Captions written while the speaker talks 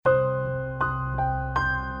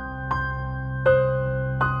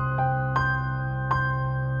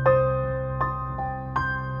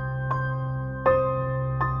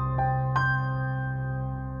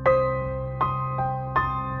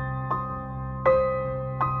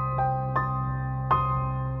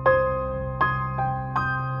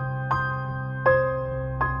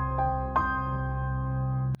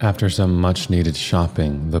After some much-needed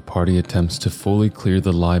shopping, the party attempts to fully clear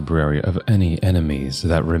the library of any enemies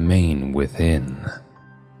that remain within.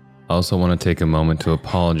 I also want to take a moment to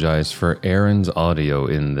apologize for Aaron's audio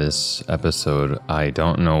in this episode. I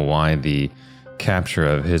don't know why the capture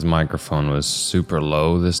of his microphone was super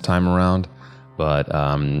low this time around, but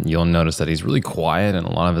you'll notice that he's really quiet and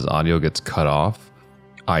a lot of his audio gets cut off.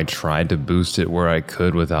 I tried to boost it where I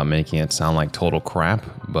could without making it sound like total crap,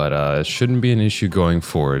 but it shouldn't be an issue going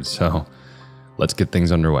forward, so let's get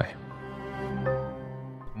things underway.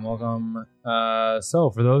 Welcome.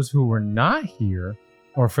 So for those who were not here,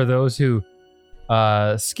 or for those who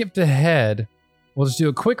skipped ahead, we'll just do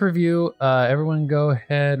a quick review. Everyone go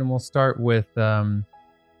ahead and we'll start with Kamui.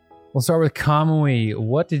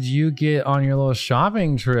 What did you get on your little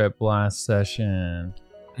shopping trip last session?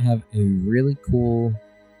 I have a really cool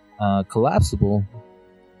collapsible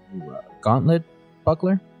gauntlet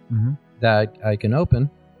buckler that I can open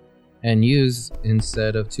and use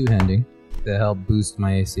instead of two-handing to help boost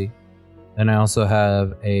my AC. And I also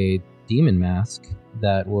have a demon mask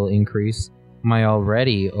that will increase my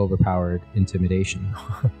already overpowered intimidation.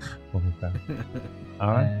 All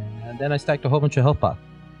right. And then I stacked a whole bunch of health pots.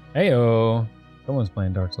 Heyo. Someone's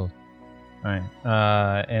playing Dark Souls. All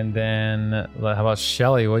right. And then how about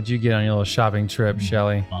Shelly? What'd you get on your little shopping trip,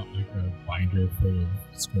 Shelly? Bought like a binder full of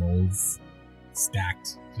scrolls,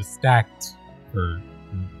 stacked for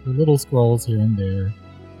little scrolls here and there.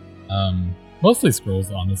 Mostly scrolls,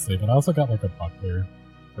 honestly, but I also got like a buckler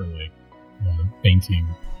for like painting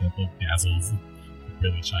that like dazzles,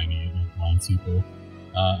 really shiny, and like blinds people.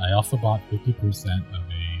 I also bought 50% of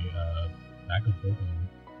a bag of holding.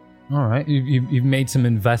 All right, you've made some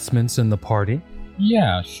investments in the party.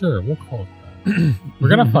 Yeah, sure, we'll call it that. we're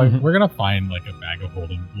gonna find like a bag of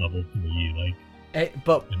holding level 3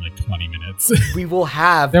 but in like 20 minutes. We will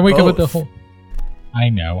have then we both. go with the whole. I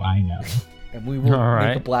know. And we will All make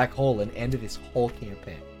right. a black hole and end this whole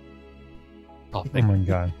campaign. Oh my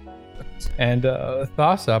god. And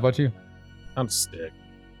Thassa, how about you? I'm stick.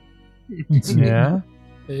 Yeah?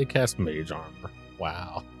 They cast mage armor.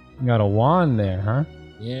 Wow. You got a wand there, huh?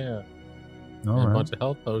 Yeah. All And a right. bunch of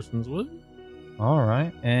health potions. Woo. All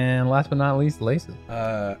right. And last but not least, Laces.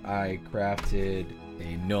 I crafted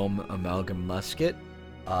a gnome amalgam musket.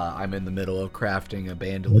 I'm in the middle of crafting a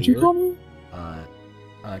bandolier. What'd you call me?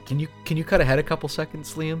 Can you cut ahead a couple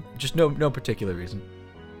seconds, Liam? Just no particular reason.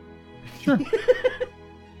 Sure.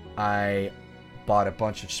 I bought a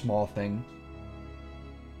bunch of small things,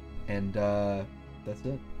 and that's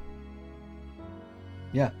it.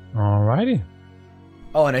 Yeah. All righty.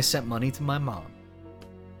 Oh, and I sent money to my mom.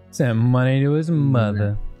 Sent money to his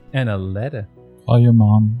mother and a letter. Call your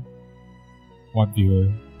mom. What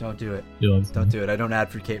viewer? Don't do it. She loves Don't me. do it. I don't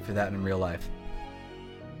advocate for that in real life.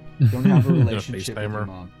 Don't have a relationship with your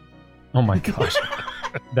mom. Oh my gosh.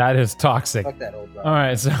 That is toxic. Fuck that old dog. All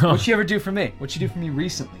right, so What'd she ever do for me? What'd she do for me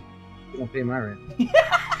recently? You don't pay my rent.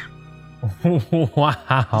 That's the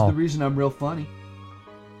wow. reason I'm real funny.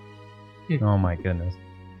 Oh my goodness.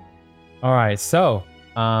 All right, so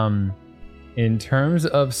in terms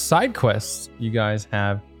of side quests you guys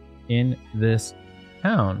have in this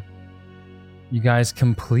town, you guys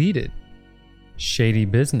completed Shady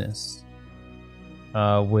Business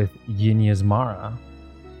with Yin Yasmara.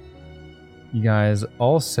 You guys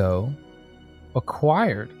also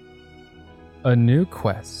acquired a new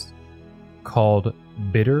quest called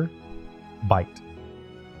Bitter Bite,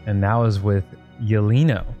 and that was with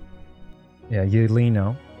Yelino. Yeah,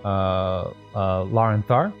 Yelino,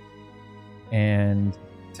 Larenthar, and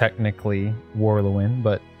technically Warlewin,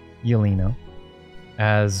 but Yelino.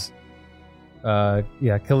 As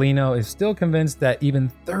Kalino is still convinced that even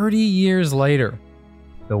 30 years later,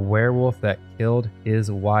 the werewolf that killed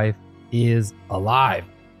his wife is alive.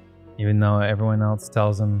 Even though everyone else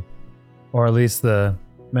tells him, or at least the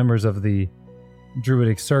members of the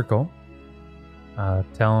Druidic Circle,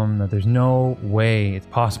 tell him that there's no way it's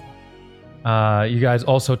possible. You guys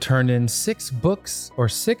also turned in 6 books, or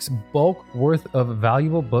 6 bulk worth of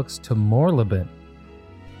valuable books to Morlabin.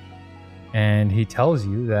 And he tells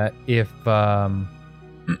you that if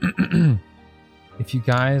if you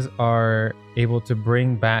guys are able to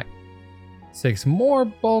bring back 6 more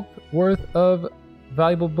bulk worth of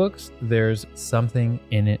valuable books, there's something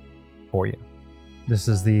in it for you. This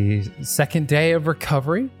is the second day of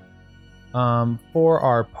recovery for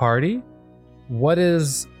our party. What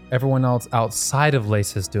is everyone else outside of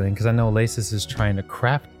Laces doing? Because I know Laces is trying to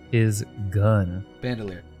craft his gun.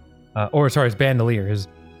 Bandolier. His bandolier. His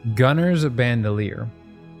gunner's bandolier.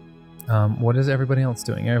 What is everybody else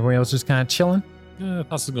doing? Everybody else just kind of chilling? I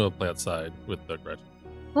was going to play outside with the Gretchen.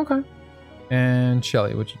 Okay. And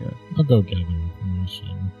Shelly, what you doing? I'll go gather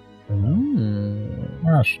information.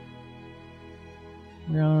 Rush.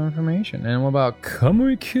 Information. And what about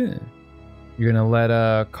Kamui-kun? You're gonna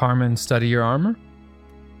let Carmen study your armor?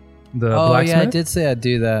 The blacksmith? Yeah, I did say I'd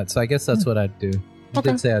do that, so I guess that's what I'd do. I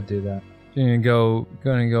Okay. did say I'd do that. You're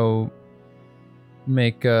gonna go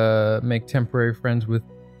make temporary friends with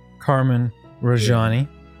Carmen Rajani.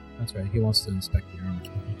 That's right. He wants to inspect the armor.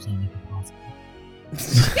 Keep sounding impossible.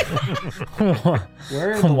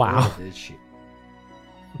 Where in the Wow. world is she?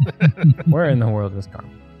 Where in the world is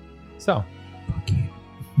Carmen? So, Fuck you.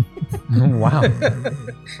 wow.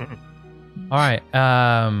 All right,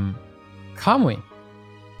 Kamui.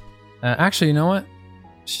 Actually, you know what?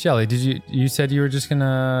 Shelly, you said you were just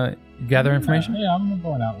gonna gather information? Yeah, I'm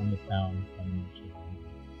going out in the town.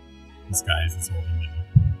 This guy's is holding it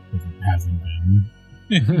because it hasn't been.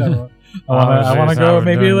 I want to go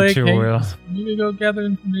maybe like maybe go gather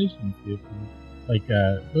information. See if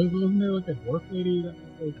wasn't there like a dwarf lady that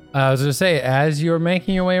was like? I was gonna say, as you're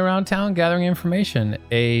making your way around town gathering information,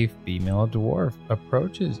 a female dwarf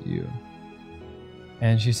approaches you,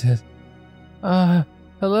 and she says,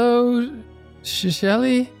 "Hello,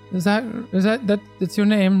 Shelly. That's your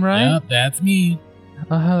name, right?" Yep, that's me.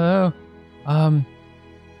 Hello.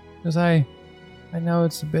 Because I know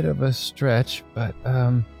it's a bit of a stretch, but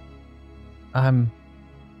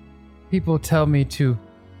people tell me to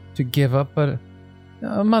give up, but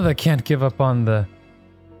a mother can't give up on the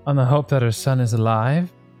hope that her son is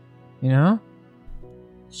alive, you know?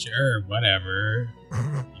 Sure, whatever.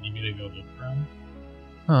 You need me to go look for him?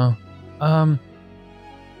 Oh.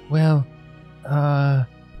 Well,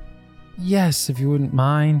 yes, if you wouldn't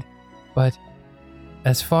mind, but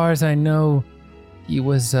as far as I know, he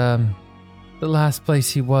was, the last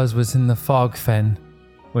place he was in the Fog Fen,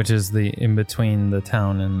 which is the in between the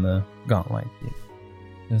town and the Gauntlet.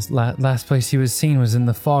 His last place he was seen was in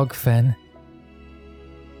the Fog Fen,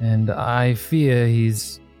 and I fear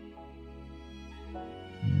he's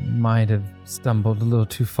might have stumbled a little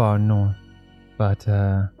too far north, but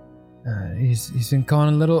he's been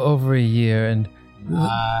gone a little over a year, and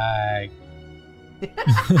she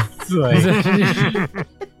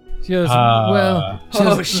goes, well, she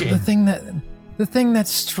goes, shit. the thing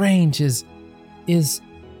that's strange is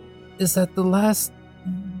that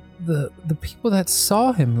the people that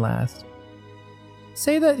saw him last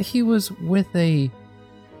say that he was with a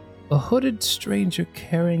hooded stranger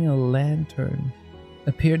carrying a lantern,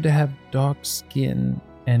 appeared to have dark skin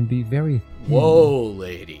and be very thin. Whoa,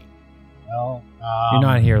 lady. Well, You're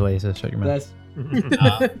not here, Lisa. Shut your mouth.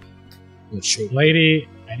 That's lady,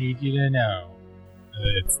 I need you to know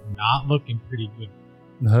that it's not looking pretty good.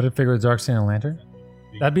 The hooded figure with dark skin and a lantern?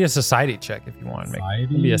 That'd be a society check if you want to make it.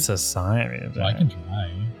 It'd be a society check. Well, I can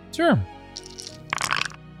try. Sure.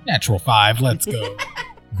 Natural 5, let's go.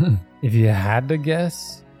 If you had to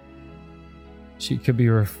guess, she could be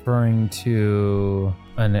referring to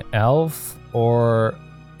an elf or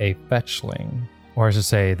a fetchling, or I should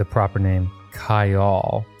say the proper name,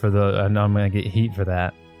 Kyle. And I'm gonna get heat for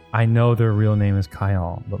that. I know their real name is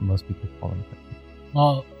Kyle, but most people call them fetchling.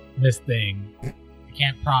 Well, Miss Thing, I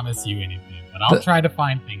can't promise you anything, but I'll try to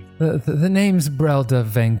find things. The name's Brelda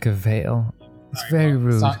Vankavale. It's very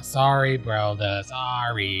rude. Sorry, Brelda.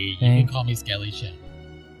 Sorry. You can call me Skelly Shell.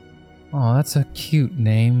 Oh, that's a cute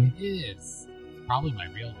name. It is. It's probably my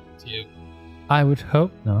real name, too. I would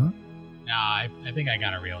hope not. Nah, I think I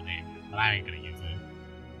got a real name, but I ain't gonna use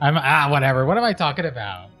it. Whatever. What am I talking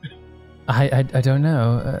about? I don't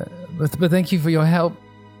know. But thank you for your help.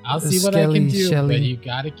 I'll see what I can do, Shelly. but you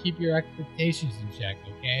gotta keep your expectations in check,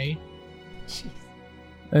 okay?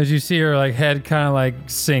 As you see her like head kind of like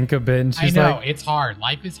sink a bit, and she's I know, like, it's hard.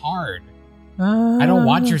 Life is hard. I don't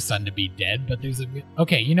want your son to be dead, but there's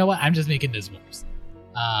okay, you know what? I'm just making this worse.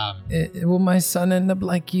 Will my son end up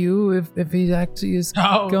like you if he actually is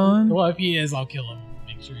gone? Well, if he is, I'll kill him.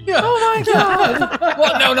 Make sure. Oh my god!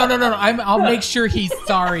 Well, no. I'll make sure he's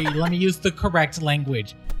sorry. Let me use the correct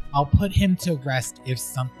language. I'll put him to rest if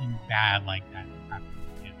something bad like that happens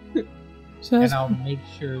to him, and I'll make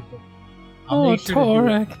sure that.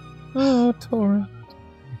 Torek. Oh, Torek.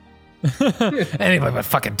 Anybody but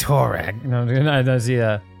fucking Torek. No,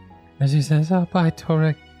 as he says, oh, bye,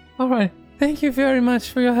 Torek. All right. Thank you very much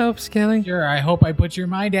for your help, Skelly. Sure, I hope I put your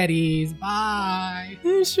mind at ease. Bye.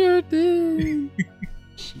 You sure did.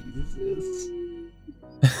 Jesus.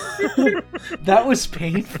 That was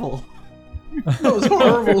painful. That was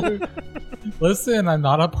horrible. Listen, I'm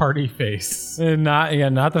not a party face.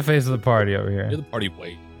 Not the face of the party over here. You're the party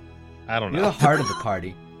weight. I don't know. You're the heart of the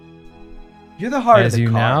party. You're the heart of As the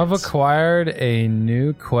you now have cards. acquired a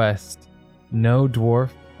new quest, No Dwarf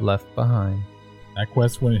left behind. That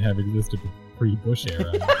quest wouldn't have existed pre-Bush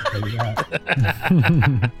era. I'll tell you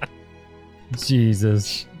that.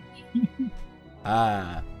 Jesus.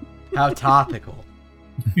 How topical.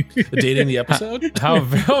 The date in the episode? How?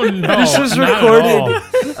 Oh no! This was not at recorded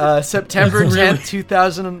September 10th,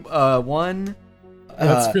 2001.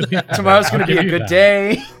 That's really Tomorrow's going to be a good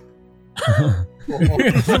day. all.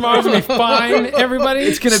 Tomorrow's gonna be fine, everybody.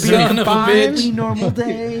 It's going to be Son a of a fine, bitch. normal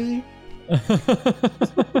day.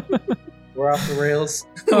 We're off the rails.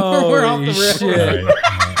 Holy off the rails. shit!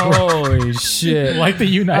 All right. Holy shit! Like the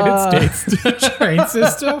United States train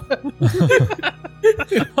system.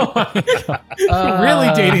 Oh my God.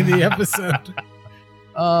 Really dating the episode.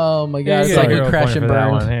 Oh my Here god, you it's go. like Hero a crash point and for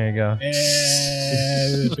that one. burn. Here you go.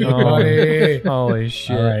 Everybody. Holy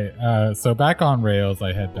shit! All right, so back on rails,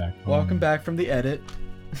 I head back home. Welcome back from the edit.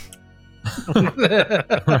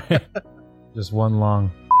 Right. Just one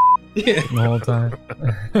long the whole time.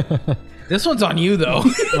 This one's on you though.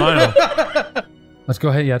 I know. Let's go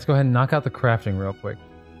ahead. Yeah, let's go ahead and knock out the crafting real quick.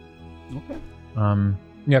 Okay.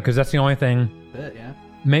 Yeah, because that's the only thing. Yeah.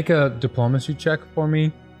 Make a diplomacy check for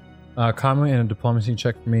me, Conway, and a diplomacy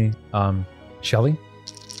check for me, Shelly.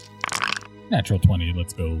 Natural 20,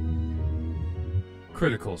 let's go.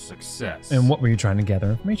 Critical success. And what were you trying to gather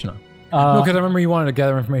information on? No, because I remember you wanted to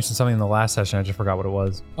gather information on something in the last session. I just forgot what it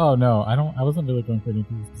was. Oh no, I wasn't really going for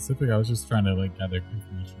anything specific. I was just trying to like gather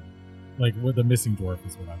information. Like what the missing dwarf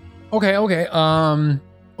is what I mean.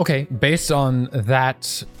 Okay. Based on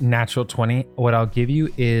that natural 20, what I'll give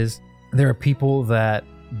you is there are people that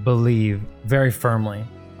believe very firmly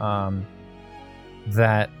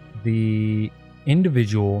that the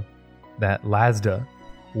individual that Lazda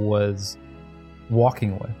was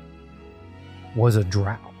walking with was a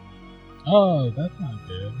drow. Oh, that's not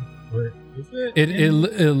good. Or is it? It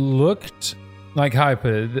looked like, how I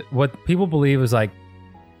put it, what people believe is like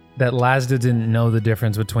that Lazda didn't know the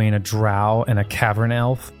difference between a drow and a cavern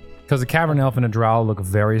elf, because a cavern elf and a drow look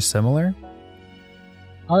very similar.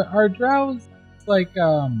 Are drows like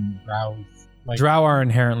drows? Like, Drow are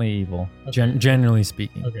inherently evil, Okay. generally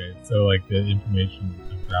speaking. Okay, so like the information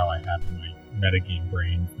of drow I have in my metagame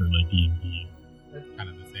brain for like D&D, that's kind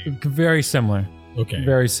of the same. Very similar. Okay.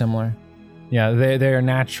 Very similar. Yeah, they are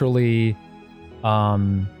naturally,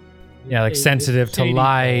 like sensitive to Shady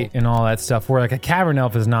light elf. and all that stuff. Where like a cavern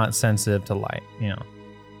elf is not sensitive to light.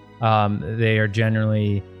 They are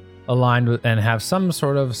generally aligned with and have some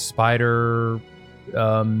sort of spider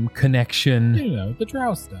connection. You know, the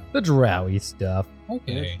drow stuff. The drowy stuff,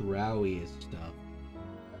 Okay. Rowie stuff.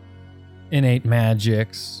 innate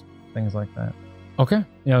magics, things like that. Okay,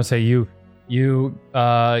 say you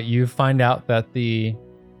find out that the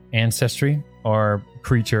ancestry or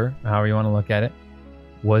creature, however you want to look at it,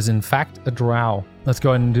 was in fact a drow. Let's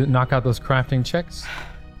go ahead and knock out those crafting checks.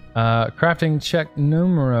 Crafting check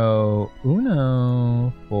numero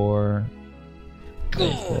uno for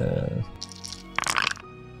this.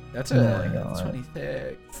 That's Oh a my God.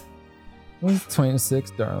 26. What's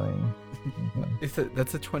 26, darling?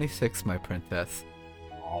 That's a 26, my princess.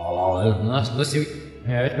 Let's see.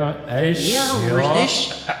 Hey,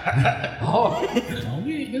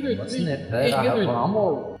 What's in it?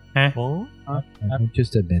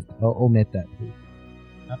 Just admit. Omit that, please.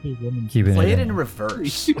 Happy woman. Keep it Play it in. in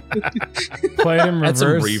reverse. Play it in Add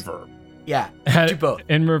some reverse. reverb. Yeah, Add- do both.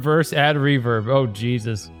 In reverse, add reverb. Oh,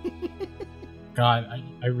 Jesus. God,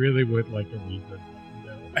 I really would like a reverb.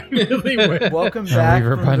 I really would. Welcome Yeah, back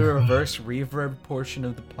reverb from button. the reverse reverb portion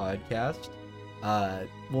of the podcast.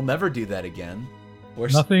 We'll never do that again. We're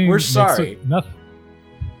Makes sorry. me- nothing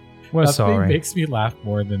We're sorry. makes me laugh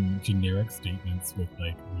more than generic statements with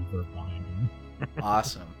like reverb behind them.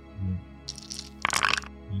 Awesome.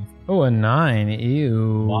 Oh, a 9.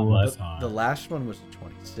 Ew. A lot less hot. The last one was a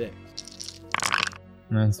 26.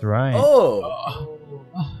 That's right. Oh,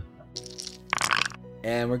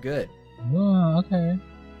 and we're good. Oh, okay.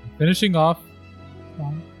 Finishing off.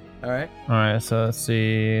 All right. All right, so let's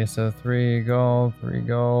see. So 3 gold, 3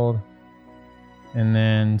 gold. And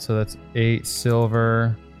then, so that's 8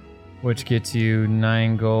 silver, which gets you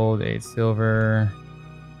 9 gold, 8 silver.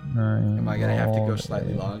 9 Am I gonna have to go gold,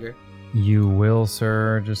 slightly 8. longer? You will,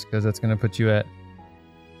 sir, just because that's going to put you at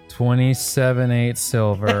 27, 8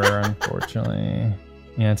 silver, unfortunately.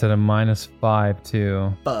 Yeah, it's at a -5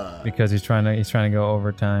 too, Fuck. because he's trying to go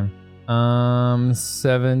overtime.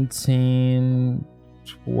 17,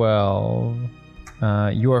 12.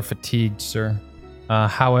 You are fatigued, sir.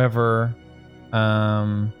 However,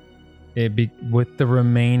 with the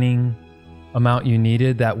remaining amount you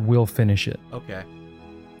needed, that will finish it. Okay.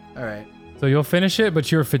 All right. So you'll finish it,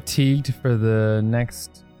 but you're fatigued for the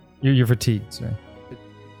next. You're fatigued, sir.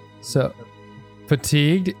 So,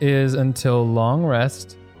 fatigued is until long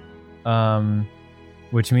rest,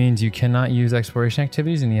 which means you cannot use exploration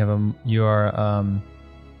activities, and you have a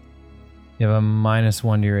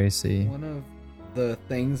 -1 to your AC. One of the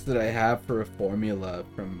things that I have for a formula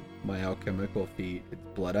from my alchemical feat, it's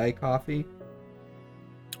blood eye coffee.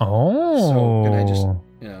 Oh. So can I just,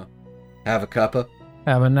 have a cuppa?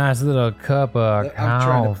 Have a nice little cup of coffee. I'm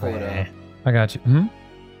trying to pull it up. I got you. Hmm?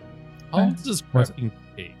 Oh, this is crafting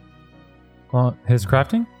cake. Well, his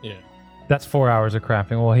crafting? Yeah. That's 4 hours of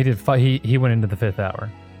crafting. Well, he did. He went into the 5th hour.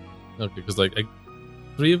 Okay, because like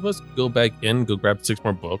 3 of us go back in, go grab 6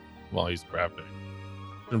 more books while he's crafting.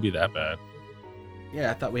 Shouldn't be that bad.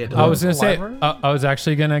 Yeah, I thought we had to I was gonna say. library? I was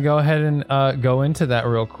actually gonna go ahead and go into that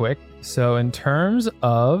real quick. So, in terms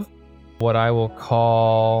of what I will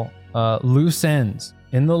call loose ends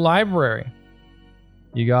in the library,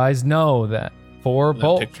 you guys know that 4 That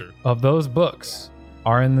both picture. of those books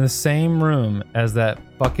are in the same room as that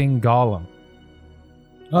fucking golem.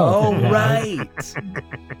 Oh, okay. right.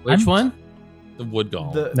 Which one? The wood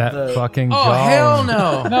golem. That fucking Oh, golem. hell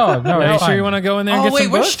no. No, Are you it's sure you fine. want to go in there and Oh, get wait,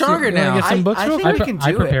 some we're books? stronger You wanna now. Get some books I real think quick? we can I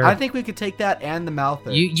do it. prepared. I think we could take that and the mouth.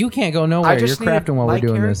 You can't go nowhere. I You're just crafting while my we're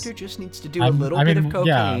doing this. character just needs to do a little bit of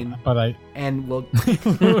cocaine, Yeah, but and we'll.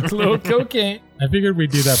 little cocaine. I figured we'd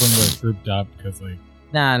do that when we're trooped up because like.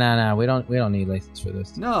 Nah. We don't need license for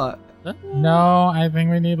this. No, No, I think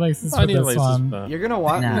we need license I for need a this license. one. you're gonna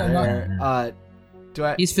want Nah, me nah, there. nah. Do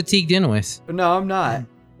I? He's fatigued anyways. No, I'm not.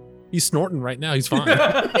 He's snorting right now. He's fine.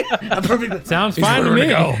 I'm perfect. Sounds He's fine to ready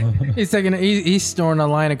me. to go. He's taking. He's storing a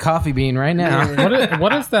line of coffee bean right now. What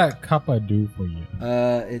does that cuppa do for you?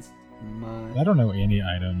 It's my. I don't know any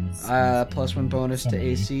items. +1 bonus to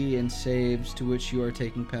Somebody. AC and saves to which you are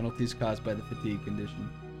taking penalties caused by the fatigue condition.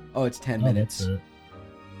 Oh, it's 10 Oh, minutes. that's it.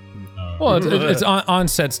 Well, it's on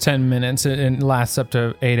set's 10 minutes and lasts up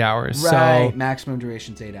to 8 hours. Right, So maximum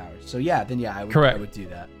duration's 8 hours. So yeah, then yeah, I would, Correct. I would do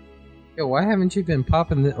that. Yo, why haven't you been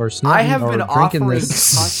popping or snorting I have or been drinking offering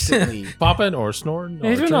this? constantly. Popping or snorting. he's or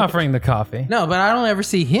been drinking. offering the coffee. No, but I don't ever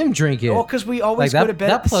see him drink it. Well, because we always like go to that. bed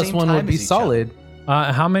That at the plus same one time would be as each other. solid.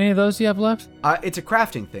 How many of those do you have left? It's a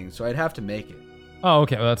crafting thing, so I'd have to make it. Oh,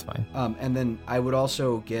 okay. Well, that's fine. And then I would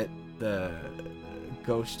also get the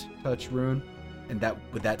ghost touch rune, and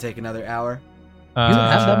would that take another hour? You don't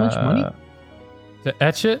have that much money? To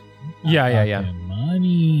etch it? Yeah. Fucking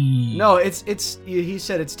Money. No, it's he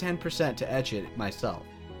said it's 10% to etch it myself.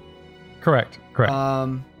 Correct.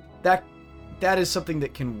 That is something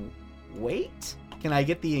that can wait. Can I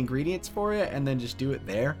get the ingredients for it and then just do it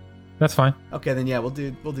there? That's fine. Okay, then yeah, we'll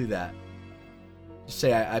do that. Just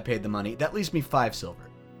say I paid the money. That leaves me 5 silver.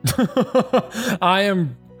 I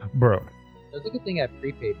am broke. That's a good thing I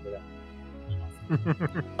prepaid for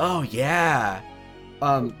that. Oh yeah.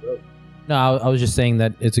 No, I was just saying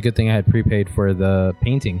that it's a good thing I had prepaid for the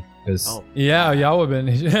painting because Oh. Yeah, y'all would have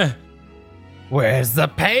been. Where's the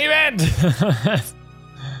payment?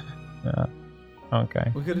 Yeah.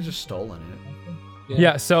 Okay. We could have just stolen it.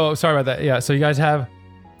 Yeah. So sorry about that. Yeah. So you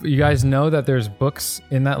guys know that there's books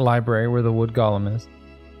in that library where the wood golem is.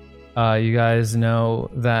 You guys know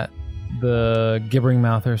that the gibbering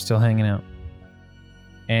mouth are still hanging out,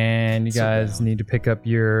 and you Sit guys down. need to pick up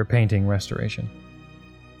your painting restoration.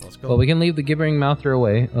 Let's go. well, we can leave the gibbering mouther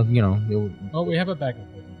away. Oh, we have a bag of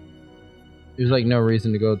holding. There's like no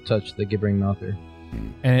reason to go touch the gibbering mouther.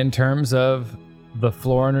 And in terms of the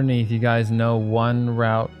floor underneath, you guys know one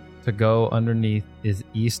route to go underneath is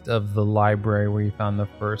east of the library where you found the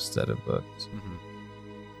first set of books, Mhm.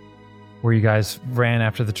 where you guys ran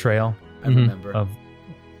after the trail I Mhm. remember. of.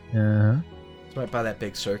 It's right by that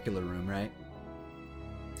big circular room, right?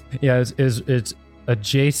 Yeah, it's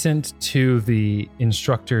adjacent to the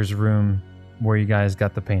instructor's room where you guys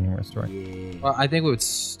got the painting restored. Yeah. Well, I think we would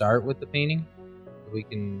start with the painting. We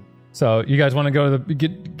can. So you guys want to go to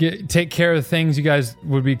the take care of the things you guys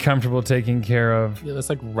would be comfortable taking care of. Yeah, let's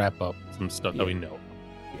like wrap up some stuff that we know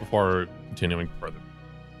before continuing further.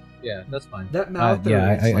 Yeah, that's fine. That mouth.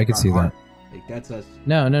 yeah, I could see that. Like that's us.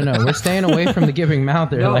 No. We're staying away from the gibbering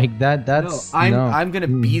mouther. No, like that. That's no, I'm no. I'm gonna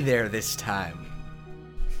be there this time.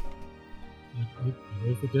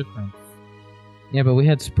 There's a difference. Yeah, but we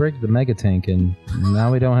had Sprig the mega tank, and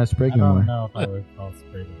now we don't have Sprig I don't anymore. know if I would call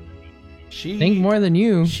straight away. She Think more than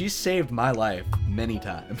you. She saved my life many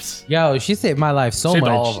times. Yo, she saved my life so Saved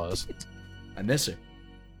much. all of us. I miss her.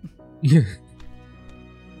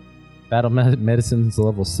 Battle medicine's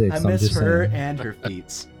level 6. I I'm miss just her saying. and her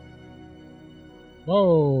feats. Whoa.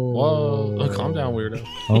 Whoa, oh, calm down, weirdo.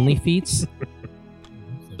 Only feats?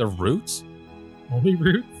 The roots? Only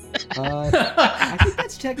roots? I think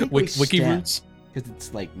that's technically Wiki roots? because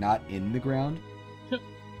it's like not in the ground.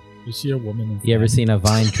 Is she a woman? You ever seen a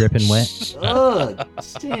vine dripping wet? Ugh,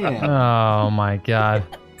 damn. Oh my god.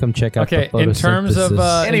 Come check out Okay, the in terms of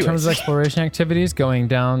photosynthesis. in terms of Anyways. exploration activities, going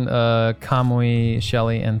down Kamui,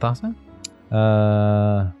 Shelly, and Thassa.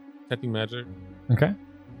 Detecting magic. Okay.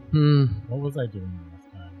 What was I doing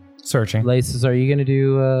last time? Searching. Laces, are you gonna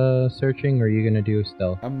do searching or are you gonna do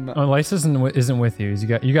stealth? I'm not- Oh, Lice isn't with you.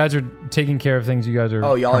 You guys are taking care of things. You guys are.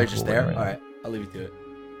 oh, y'all are just comfortable there? with right now. Alright, I'll leave you to it.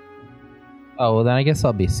 Oh well, then I guess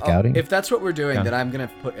I'll be Oh, scouting. if that's what we're doing, Yeah. then I'm gonna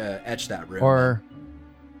put etch that room. Or.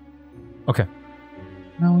 Okay.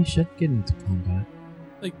 No, we should get into combat.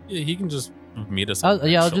 Like, yeah, he can just meet us. I'll just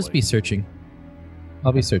eventually. be searching.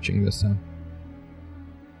 I'll be searching this time.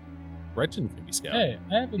 Gretchen can be scout. Hey,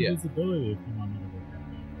 I have Yeah. invisibility if you want me to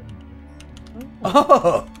look at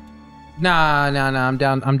Oh, Nah.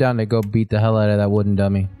 I'm down to go beat the hell out of that wooden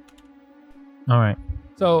dummy. All right.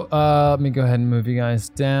 So let me go ahead and move you guys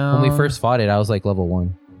down. When we first fought it, I was like level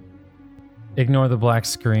 1. Ignore the black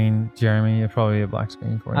screen, Jeremy. It's probably a black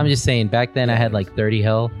screen for you. I'm just saying, back then I had like 30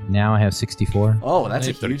 health. Now I have 64. oh, that's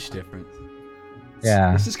a Hey, huge difference.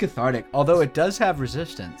 Yeah. This is cathartic, although it does have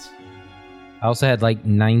resistance. I also had like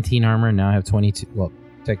 19 armor. Now I have 22. Well,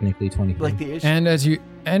 technically 23. Like the issue.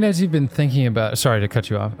 And as you've been thinking about, sorry to cut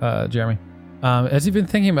you off, Jeremy. As you've been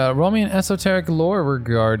thinking about, roll me an esoteric lore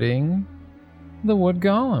regarding the wood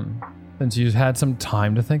golem, since you've had some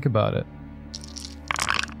time to think about it.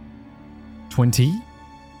 20.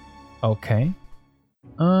 Okay.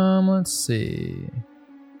 Let's see.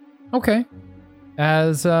 Okay.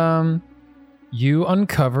 As you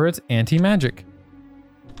uncover its anti-magic.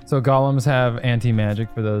 So golems have anti-magic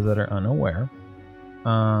for those that are unaware.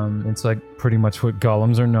 It's like pretty much what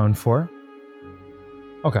golems are known for.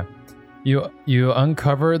 Okay. You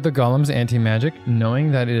uncover the golem's anti-magic,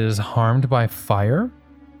 knowing that it is harmed by fire.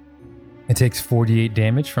 It takes 48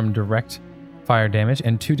 damage from direct fire damage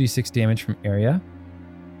and 2d6 damage from area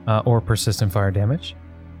or persistent fire damage.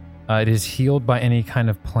 It is healed by any kind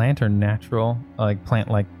of plant or natural, like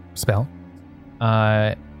plant-like spell.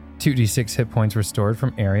 2d6 hit points restored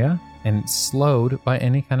from area, and it's slowed by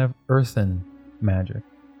any kind of earthen magic.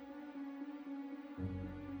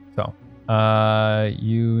 So,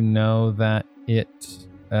 you know that it,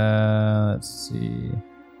 let's see,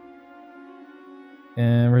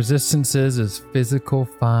 and resistances is physical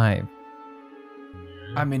 5.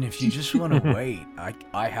 I mean, if you just want to wait,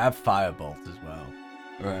 I have firebolt as well.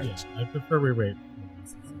 Right. Yeah, I prefer we wait.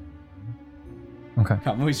 Okay.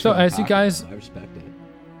 Kamui's So feeling as you cocky, guys- so I respect it.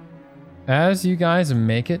 As you guys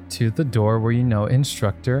make it to the door where you know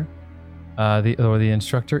instructor, the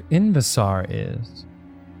instructor Invisar is.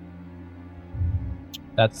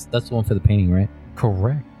 That's the one for the painting, right?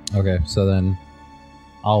 Correct. Okay, so then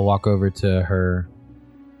I'll walk over to her.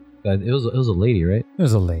 It was a lady, right?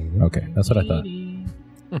 There's a lady. Okay, that's what I thought.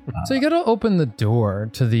 So you gotta open the door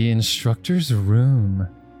to the instructor's room,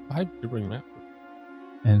 5 different map.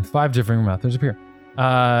 and 5 different methods appear.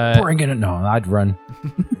 Bring it. No, I'd run.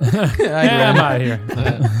 I'm out of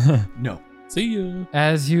here. No. See you.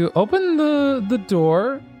 As you open the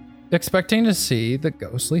door, expecting to see the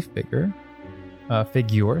ghostly figure,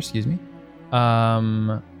 excuse me.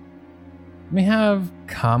 Let me have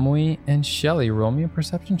Kamui and Shelly roll me a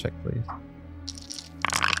perception check, please.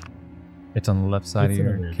 It's on the left side It's of in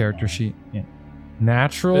a your weird character spot. sheet. Yeah.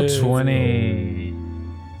 Natural 20.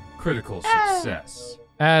 Critical success.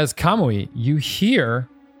 As Kamui, you hear,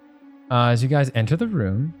 as you guys enter the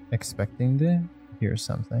room, expecting to hear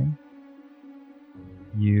something,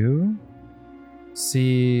 you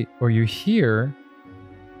see, or you hear,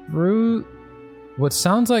 through what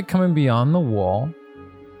sounds like coming beyond the wall,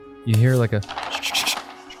 you hear like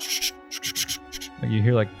you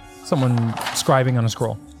hear like someone scribing on a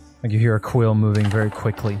scroll. Like you hear a quill moving very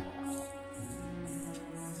quickly.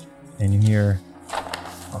 And you hear,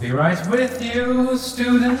 "I'll be right with you,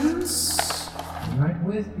 students. I'll be right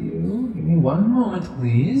with you. Give me one moment,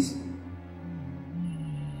 please."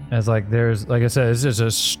 As like there's, like I said, it's just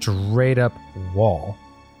a straight up wall.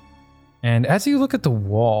 And as you look at the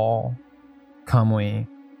wall, Kamui,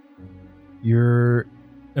 you're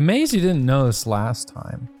amazed you didn't know this last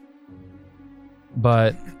time.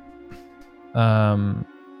 But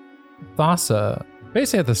Thassa,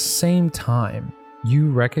 basically at the same time,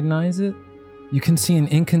 you recognize it. You can see an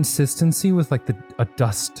inconsistency with like a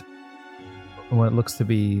dust, what it looks to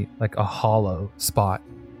be like a hollow spot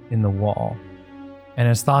in the wall. And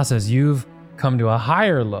as Thassa says, you've come to a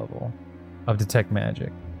higher level of detect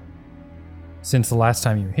magic. Since the last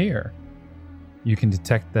time you were here, you can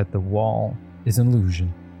detect that the wall is an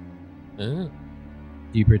illusion. Uh,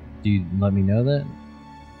 Do you let me know that?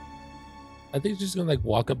 I think she's gonna like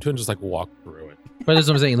walk up to it and just like walk through it. But that's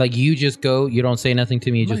what I'm saying. Like, you just go, you don't say nothing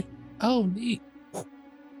to me, you just... Oh, neat.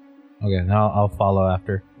 Okay, now I'll follow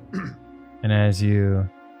after. And as you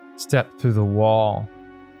step through the wall,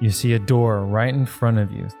 you see a door right in front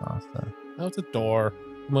of you, Thassa. Oh, it's a door.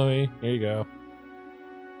 Mommy, here you go.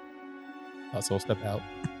 Also, step out.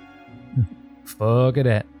 Fuck it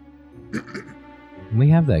at. We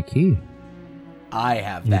have that key. I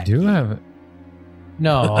have You that. do key. have it.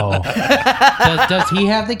 No. does he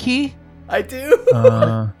have the key? I do.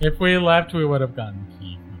 If we left, we would have gotten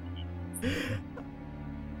key.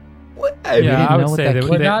 What? Yeah, didn't I would know what say that they key-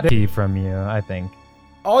 would Not- get key from you, I think.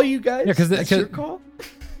 All you guys? Yeah, 'cause they- That's 'cause- your call?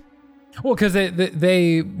 Well, because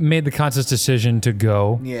they made the conscious decision to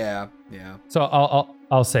go. Yeah. So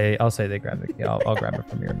I'll say they grab the key. I'll grab it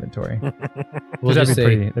from your inventory. We'll That'd just be say,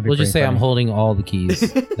 pretty- that'd be we'll just pretty say I'm funny. holding all the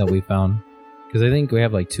keys that we found. Because I think we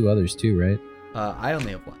have like 2 others too, right? I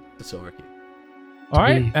only have one. The silver key. All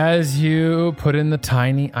right. As you put in the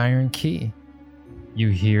tiny iron key, you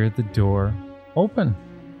hear the door open.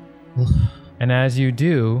 And as you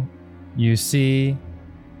do, you see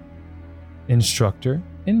Instructor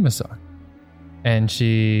Inmasak. And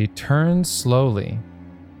she turns slowly.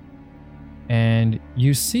 And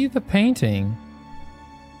you see the painting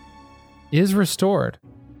is restored.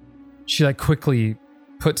 She like quickly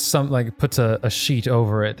puts a sheet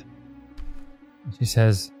over it. She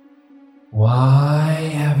says, "Why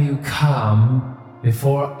have you come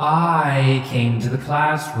before I came to the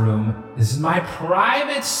classroom? This is my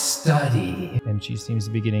private study." And she seems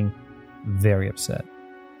to be getting very upset.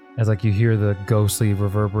 As like you hear the ghostly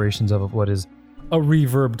reverberations of what is a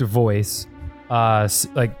reverbed voice,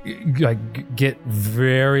 get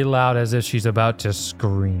very loud as if she's about to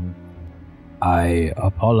scream. I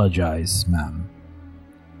apologize, ma'am.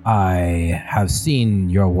 I have seen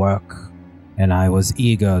your work, and I was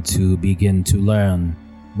eager to begin to learn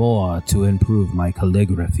more to improve my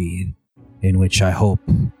calligraphy, in which I hope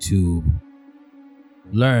to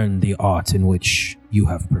learn the art in which you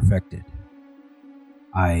have perfected.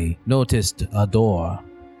 I noticed a door,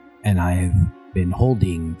 and I've been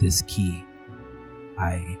holding this key.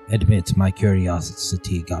 I admit my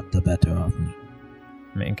curiosity got the better of me.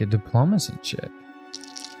 Make a diplomacy check.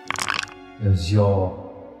 Because your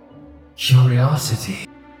curiosity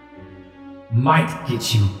might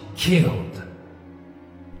get you killed.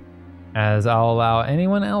 As I'll allow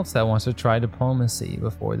anyone else that wants to try diplomacy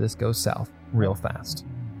before this goes south real fast.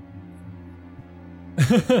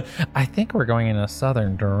 I think we're going in a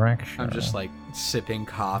southern direction. I'm just like sipping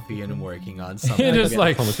coffee and working on something. You're just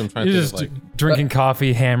like, I'm trying you're to just think of, drinking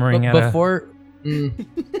coffee, hammering at Before...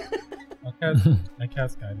 I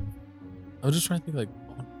cast guidance. I was just trying to think, like,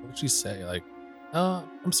 what would she say? Like,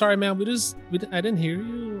 I'm sorry, ma'am. I didn't hear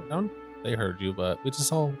you. I don't. They heard you, but we just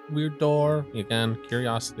saw a weird door. Again,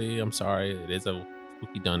 curiosity. I'm sorry. It is a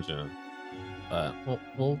spooky dungeon, but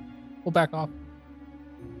we'll back off.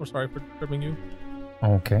 We're sorry for tripping you.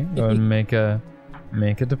 Okay, go ahead and make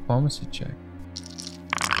a diplomacy check.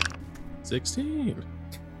 16.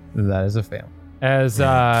 That is a fail. As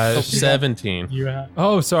 17. You have.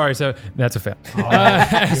 oh, sorry, so that's a fail. You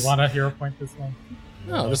want to hero point this one?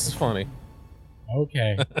 No, this is funny.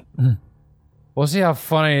 Okay. We'll see how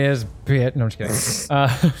funny it is. No, I'm just kidding.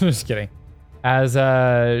 I'm just kidding.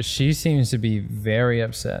 As she seems to be very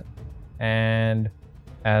upset, and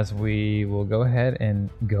as we will go ahead and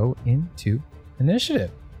go into initiative.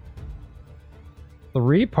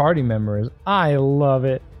 3 party members. I love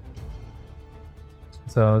it.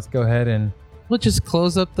 So let's go ahead and We'll just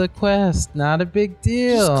close up the quest. Not a big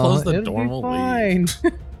deal. Just close the It'll door and be we'll fine.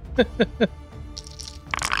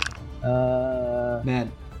 Man,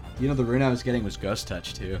 you know the rune I was getting was Ghost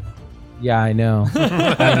Touch too. Yeah, I know.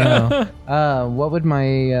 I know. What would my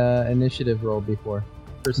initiative roll be for?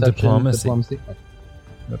 Perception, Diplomacy. Oh,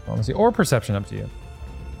 diplomacy or perception, up to you.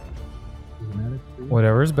 does it matter for you?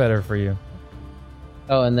 Whatever is better for you.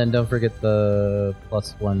 Oh, and then don't forget the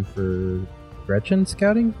 +1 for Gretchen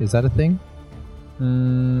scouting. Is that a thing?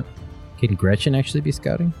 Can Gretchen actually be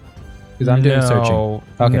scouting? Because I'm doing searching.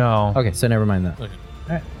 Okay. No. Okay, so never mind that.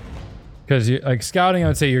 Okay. Because like scouting, I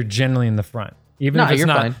would say you're generally in the front. Even No, if it's you're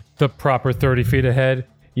not fine. the proper 30 feet ahead,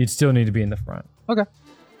 you'd still need to be in the front. Okay.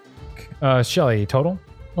 Shelly, total?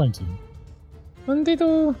 20.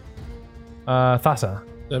 22. Thassa,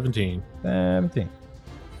 17. 17.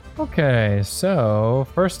 Okay, so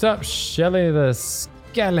first up, Shelly the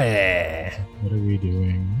Skelly. What are we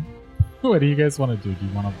doing? What do you guys want to do? Do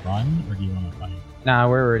you want to run or do you want to fight? Nah,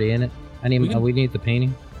 we're already in it. We need the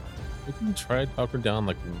painting. We can try to talk her down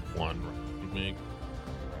like one round. Maybe.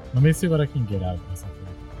 Let me see what I can get out of this.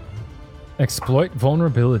 Exploit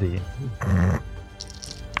vulnerability.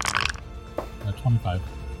 25.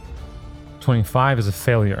 25 is a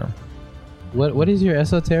failure. What is your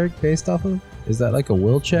esoteric based off of? Is that like a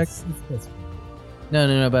will check?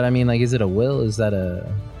 No. But I mean, like, is it a will? Is that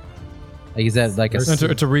a like? Is that like a?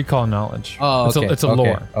 It's a recall knowledge. Oh, okay. It's a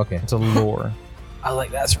lore. Okay. It's a lore. I like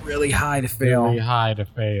that's really high to fail. Really high to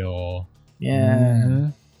fail. Yeah. Mm-hmm.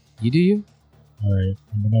 You do you? All right.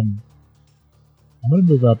 I'm gonna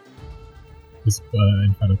move up this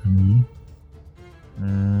in front of Kamui.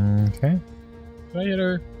 Okay. Should I hit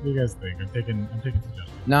her? What do you guys think? I'm taking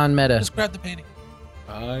suggestions. Non-meta. Just grab the painting.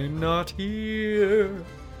 I'm not here.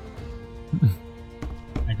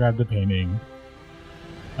 I grab the painting.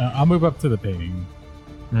 I'll move up to the painting.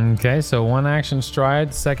 Okay, so one action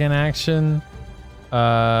stride, second action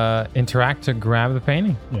interact to grab the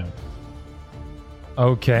painting. Yeah.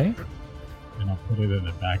 Okay. And I'll put it in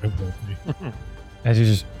the bag of holding. As you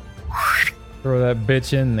just throw that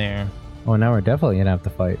bitch in there. Oh, now we're definitely gonna have to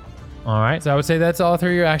fight. All right, so I would say that's all three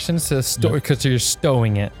of your actions to store because you're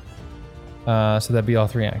stowing it. So that'd be all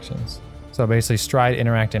three actions. So basically, stride,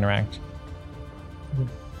 interact.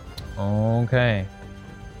 Okay. It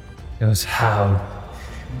goes, how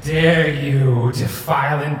dare you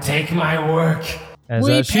defile and take my work? As,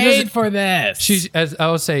 she paid for this. She's, as I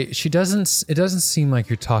would say, it doesn't seem like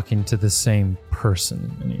you're talking to the same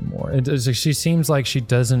person anymore. She seems like she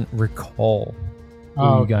doesn't recall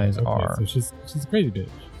who you guys are. So she's a crazy bitch.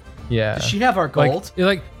 Yeah. Does she have our gold?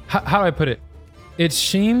 Like how do I put it? It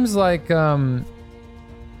seems like when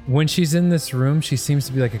she's in this room, she seems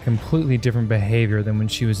to be like a completely different behavior than when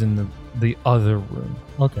she was in the other room.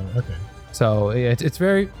 Okay. So it's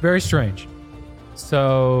very, very strange.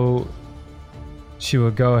 So she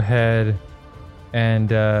will go ahead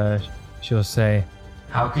and she'll say,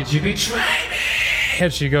 "How could you betray me?"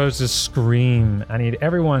 And she goes to scream. I need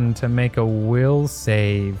everyone to make a will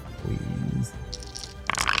save, please.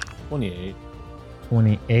 28.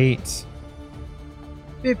 28.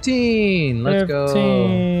 15. Let's go.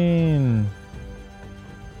 15.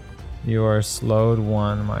 You are slowed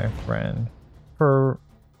one, my friend, for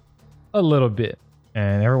a little bit,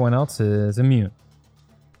 and everyone else is immune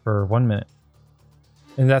for 1 minute.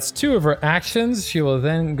 And that's 2 of her actions. She will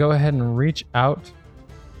then go ahead and reach out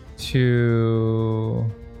to.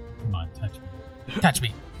 Come on, touch me. Touch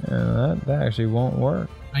me. That actually won't work.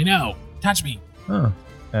 I know. Touch me. Huh.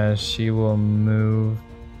 As she will move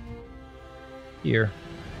here,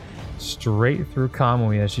 straight through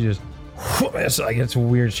Kamui. As she just, it's like it's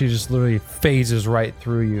weird. She just literally phases right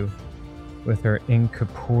through you with her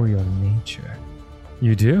incorporeal nature.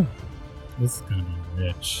 You do? This is gonna be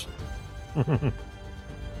rich.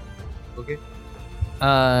 Okay.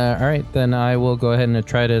 All right, then I will go ahead and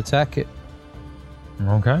try to attack it.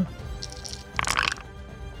 Okay.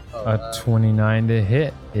 A 29 to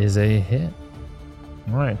hit is a hit.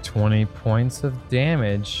 All right, 20 points of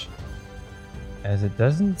damage. As it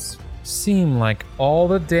doesn't seem like all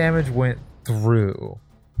the damage went through,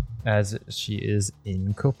 as she is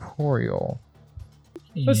incorporeal.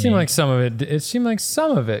 It seemed like some of it. It seemed like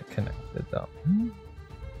some of it connected, though.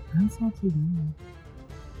 That's not too bad.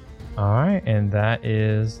 All right, and that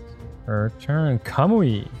is her turn.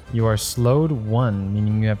 Kamui, you are slowed 1,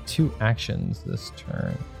 meaning you have 2 actions this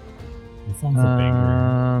turn. It sounds a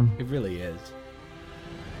banger. It really is.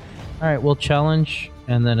 All right, we'll challenge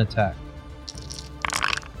and then attack.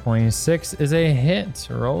 26 is a hit.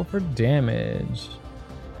 Roll for damage.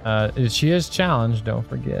 She is challenged, don't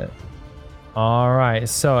forget. All right,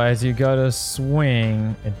 so as you go to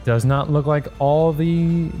swing, it does not look like all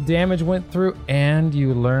the damage went through, and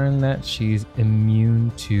you learn that she's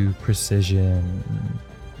immune to precision.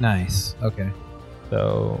 Nice. Okay.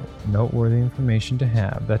 So, noteworthy information to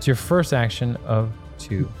have. That's your first action of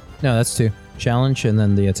 2. No, that's 2. Challenge and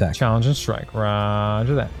then the attack. Challenge and strike.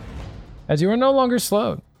 Roger that. As you are no longer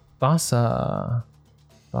slowed. Thassa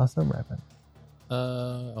weapon.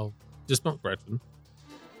 I'll dismount Gretchen.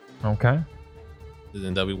 Okay. And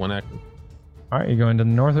then that'll be 1 action. All right, you're going to the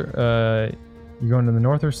north. You're going to the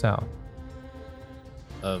north or south.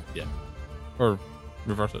 Yeah. Or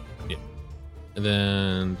reverse it. Yeah. And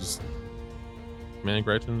then just command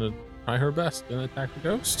Gretchen to try her best and attack the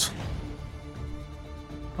ghost.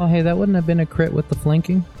 Oh, hey, that wouldn't have been a crit with the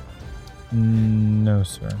flanking? No,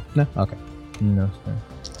 sir. No? Okay. No, sir.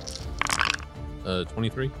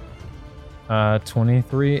 23.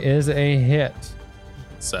 23 is a hit.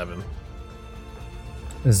 7.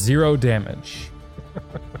 0 damage.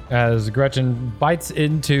 As Gretchen bites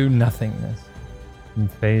into nothingness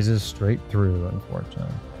and phases straight through,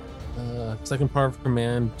 unfortunately. Second part of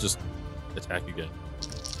command, just attack again.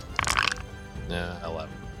 11.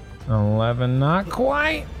 11, not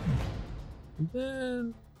quite.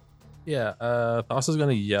 Then, yeah, Thassa's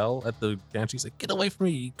gonna yell at the banshee. She's like, "Get away from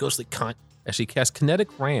me, you ghostly cunt!" As she casts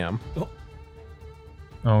kinetic ram.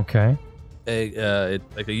 Okay. I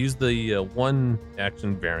use the one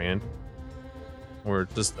action variant, where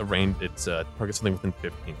it's just a range. It's target something within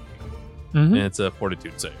 15 feet, and it's a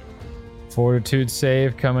fortitude save. Fortitude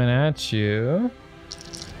save coming at you.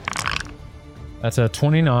 That's a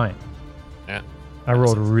 29. Yeah. I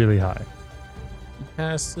rolled really high. He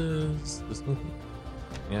passes.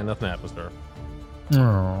 Yeah, nothing happens to her.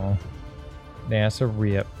 Oh, that's a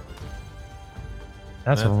rip.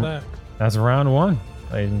 That's that. That's round 1,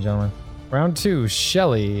 ladies and gentlemen. Round 2,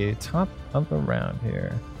 Shelly, top of the round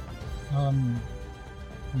here.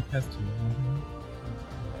 Test you.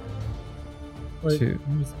 Wait, 2.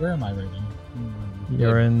 where am I right now?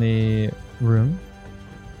 You're in the room.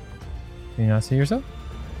 Can you not see yourself?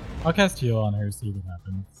 I'll cast heal on her, see what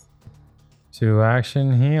happens. 2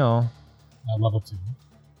 action heal. Level 2.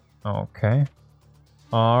 Okay.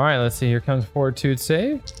 All right, let's see. Here comes Fortitude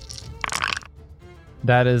save.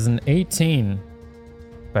 That is an 18.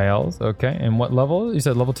 Fails. Okay. And what level? You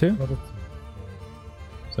said level 2? Level 2.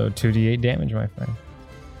 So 2d8 damage, my friend.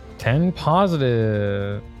 10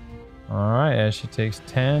 positive. All right, as she takes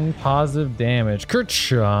 10 positive damage.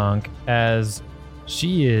 Kerchunk, as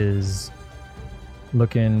she is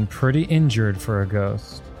looking pretty injured for a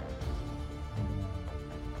ghost.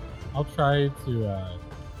 I'll try to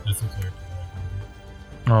esoteric.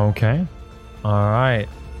 Okay. All right.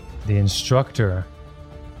 The instructor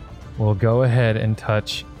will go ahead and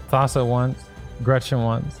touch Thassa once, Gretchen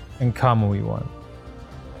once, and Kamui once.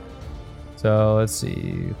 So let's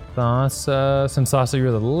see. Thassa, since Thassa,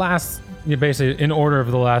 you're the last, you're basically in order of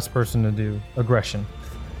the last person to do aggression.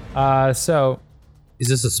 So. Is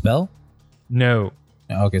this a spell? No.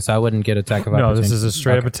 Okay, so I wouldn't get attack of opportunity. No, this is a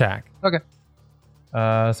straight up attack. Okay.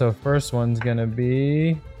 So first one's gonna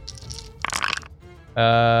be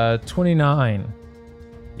 29.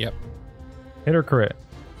 Yep. Hit or crit?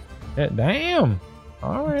 Damn.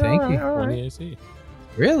 All right. Thank you. All right. 20 AC.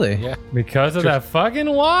 Really? Yeah. Because of that fucking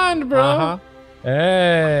wand, bro. Uh-huh.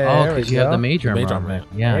 Hey. Oh, there we because you have go. the mage armor. Mage on armor, it.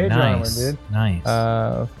 Yeah, Mage armor, nice. dude. Nice.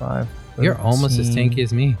 5. You're almost as 13, tanky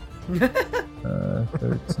as me.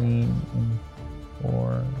 13 and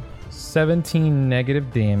 4. 17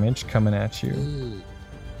 negative damage coming at you.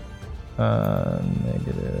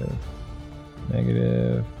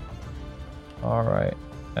 Negative. All right.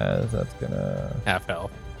 As that's gonna Half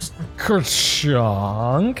health.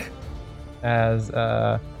 Kerchunk. As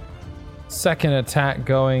second attack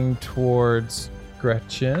going towards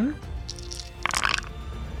Gretchen.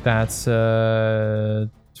 That's 20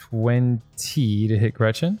 to hit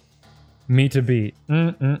Gretchen. Me to beat.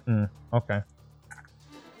 Okay.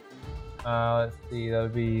 Let's see. That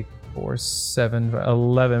would be 4, 7,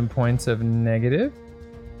 11 points of negative.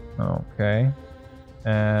 Okay.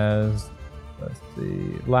 As let's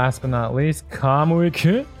see. Last but not least,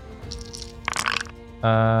 Kamui-kun.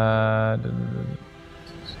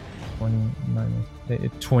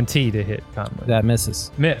 20 to hit Kamui. That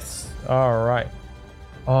misses. Miss. All right,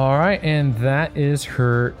 and that is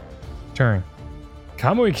her turn.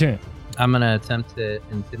 Kamui-kun. I'm gonna attempt to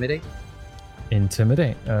intimidate.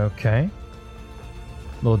 Intimidate. Okay.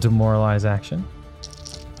 Little demoralize action.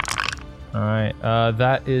 All right.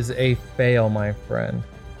 That is a fail, my friend.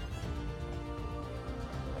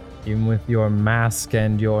 Even with your mask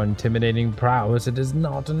and your intimidating prowess, it is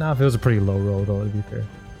not enough. It was a pretty low roll, though, to be fair.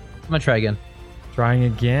 I'm gonna try again. Trying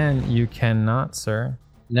again, you cannot, sir.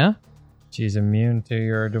 No? She's immune to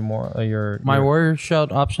your My warrior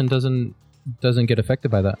shout option doesn't get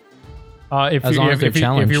affected by that. If As long as they're if you're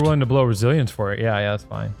challenged. willing to blow resilience for it, yeah, that's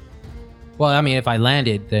fine. Well, I mean, if I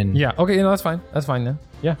landed, then Yeah, okay, that's fine. That's fine then.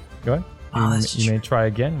 Yeah, go ahead. Oh, that's you may try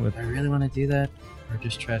again with. I really want to do that, or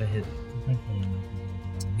just try to hit.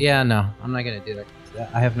 Yeah, no, I'm not gonna do that.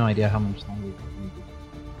 I have no idea how much longer we can do.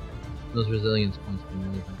 Those resilience points can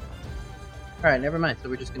really help. All right, never mind. So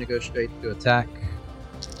we're just gonna go straight to attack.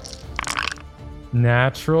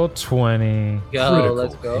 Natural 20. Go, Critical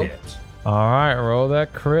let's go. hit. All right, roll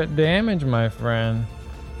that crit damage, my friend.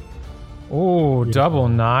 Ooh, double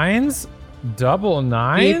nines? Double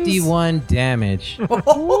nines? 51 damage.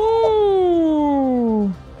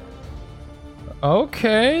 Ooh.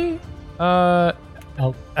 Okay.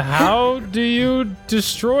 How do you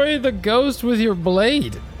destroy the ghost with your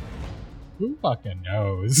blade? Who fucking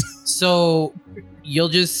knows? So you'll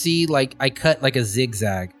just see, like, I cut like a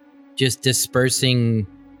zigzag, just dispersing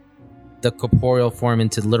the corporeal form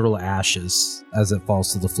into literal ashes as it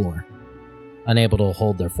falls to the floor, unable to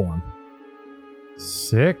hold their form.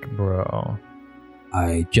 Sick, bro.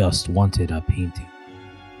 I just wanted a painting.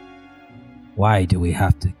 Why do we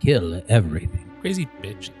have to kill everything? Crazy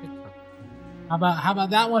bitch. How about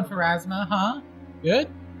that one, Pharasma, huh? Good?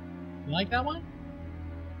 You like that one?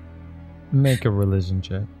 Make a religion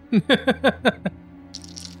check.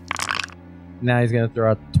 Now he's gonna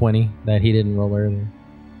throw out 20 that he didn't roll earlier.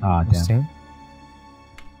 Ah, damn. 16?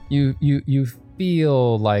 You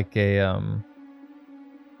feel like a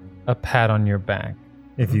pat on your back,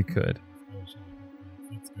 if you could.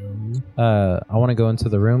 Let's go. I want to go into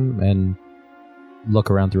the room and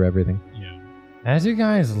look around through everything. Yeah. As you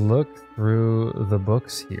guys look through the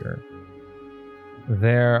books here,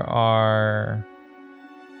 there are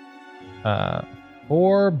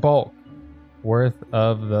 4 bulk worth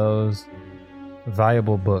of those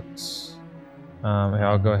valuable books. Here,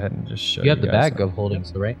 I'll go ahead and just show you. You have the guys bag some. of holding,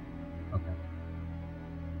 so right? Okay.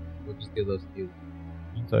 We'll just give those to you.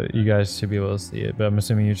 So you guys should be able to see it, but I'm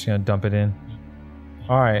assuming you're just gonna dump it in.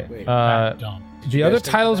 All right. Wait, Dump. Did The you other guys take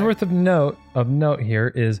the titles bag? worth of note here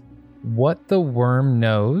is What the Worm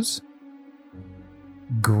Knows,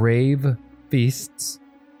 Grave Feasts,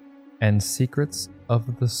 and Secrets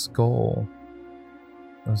of the Skull.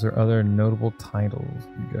 Those are other notable titles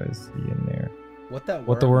you guys see in there. What the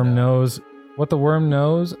Worm knows. What the worm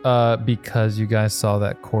knows, because you guys saw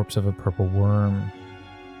that corpse of a purple worm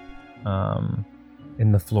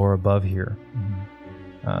in the floor above here.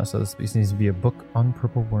 So this needs to be a book on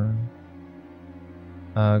purple worm.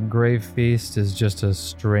 Grave Feast is just a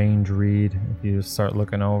strange read if you start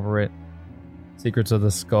looking over it. Secrets of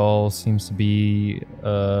the Skull seems to be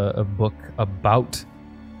a book about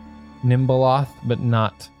Nimbaloth, but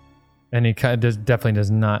not any kind. Definitely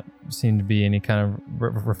does not seem to be any kind of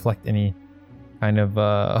reflect any kind of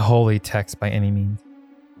holy text by any means.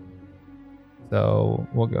 So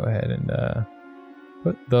we'll go ahead and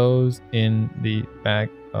put those in the bag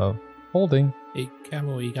of holding. Hey,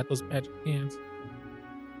 Camo, you got those magic hands?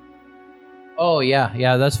 Oh,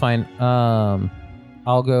 yeah, that's fine.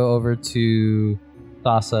 I'll go over to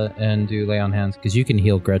Thassa and do lay on hands, because you can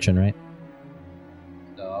heal Gretchen, right?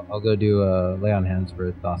 So I'll go do lay on hands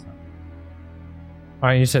for Thassa. All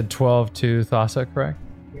right, you said 12 to Thassa, correct?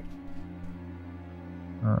 Yeah.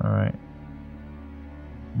 All right.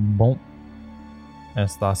 Boom.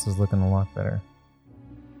 As Thassa's looking a lot better.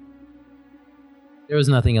 There was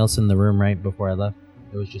nothing else in the room, right, before I left?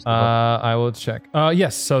 It was just the book. I will check.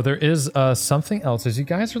 Yes, so there is something else. As you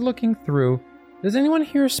guys are looking through, does anyone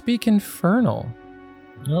here speak Infernal?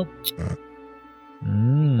 Nope.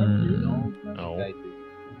 No.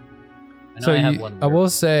 So I have one I word. will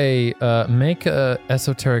say, make a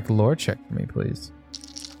esoteric lore check for me, please.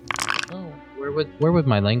 Oh. Where would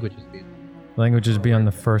my languages be? Languages be on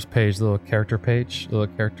the first page, the little character page, the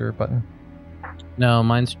little character button, No,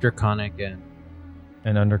 mine's Draconic and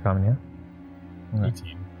and undercommon, yeah? Okay.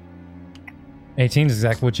 18. 18 is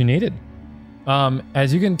exactly what you needed.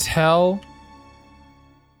 As you can tell,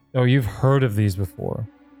 or you've heard of these before,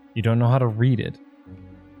 you don't know how to read it,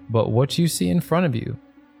 but what you see in front of you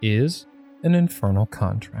is an infernal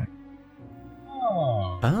contract.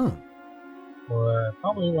 Oh. Oh, For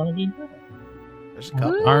probably one of the Infernals. there's a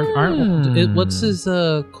couple. aren't what's his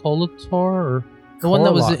Colator or the one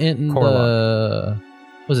that was Corlock. in the Corlock.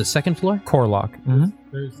 was it second floor? Corlock.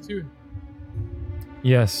 There's 2.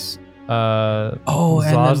 Yes. Oh,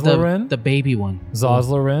 and Zoslorin? then the baby one.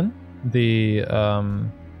 Zoslorin, the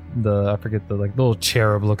I forget the like little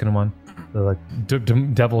cherub looking one, the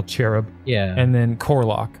like devil cherub, Yeah. and then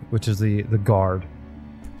Corlock, which is the guard.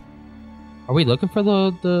 Are we looking for Yeah,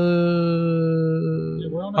 we're the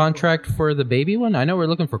on a- contract for the baby one? I know we're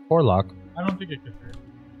looking for Corlock. I don't think it could hurt.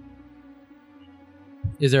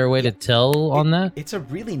 Is there a way to tell on that? It's a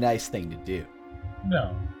really nice thing to do.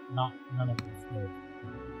 No, none of this.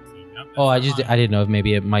 Yep, Oh, I that's didn't know if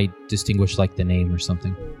maybe it might distinguish like the name or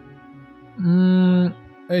something.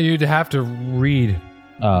 You'd have to read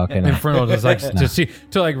Oh, okay. No. Infernal to like No.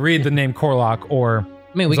 to like read the name Corlock or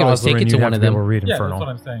I mean, we can always take Zoslorin, it to you'd one have of be able them. to read Yeah, Infernal. that's what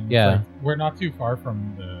I'm saying. It's Yeah. like, we're not too far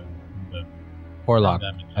from the Corlock,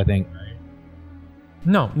 that I think. right?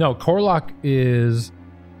 No, Corlock is.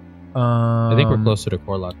 I think we're closer to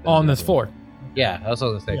Corlock. than on the this other floor. one. Yeah, that's what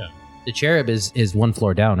I was gonna say. Yeah. The cherub is one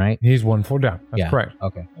floor down, right? He's 1 floor down. That's Yeah. correct.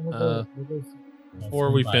 Okay. And we'll go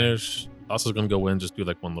Before we by. finish, also gonna go in and just do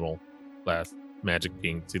like one little last magic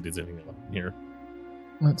ping, see if there's anything else in here.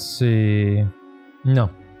 Let's see. No.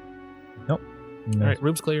 Nope. No. All right,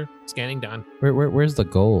 room's clear. Scanning done. Where's the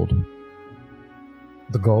gold?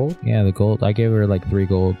 The gold? Yeah, the gold. I gave her like 3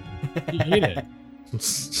 gold. He ate it.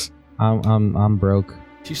 I'm broke.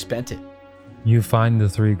 She spent it. You find the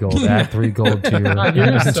 3 gold. Add 3 gold to your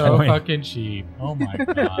You're so inventory. fucking cheap. Oh my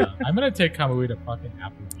god. I'm gonna take Kamui to fucking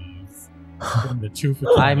Applebee's. Give him the 2 for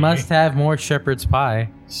 20. I must have more shepherd's pie.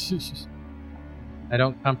 I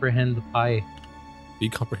don't comprehend the pie. Do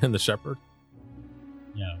you comprehend the shepherd?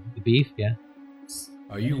 Yeah. The beef, yeah.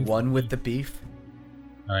 Are you one with the beef?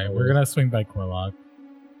 Alright, we're gonna swing by Corlock.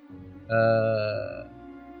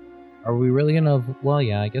 Are we really gonna? Well,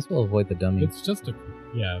 yeah. I guess we'll avoid the dummy. It's just a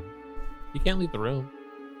yeah. You can't leave the room.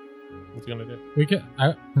 What's he gonna do? We can. I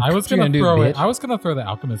was What you gonna gonna do, throw it. bitch? I was gonna throw the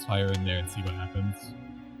alchemist fire in there and see what happens.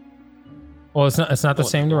 Well, it's not the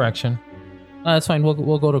same direction. That's fine.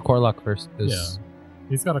 We'll go to Corlock first. 'Cause Yeah.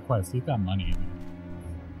 He's got a quest. He's got money.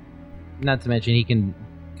 Not to mention he can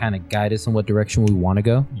kind of guide us in what direction we want to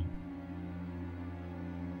go. Yeah.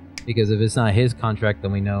 Because if it's not his contract,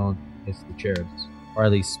 then we know it's the cherubs, or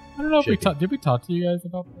at least I don't know if we Should be. did we talk to you guys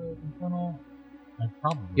about the infernal? I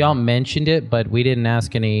probably. y'all mentioned it, but we didn't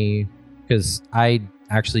ask any. Because I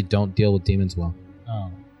actually don't deal with demons well.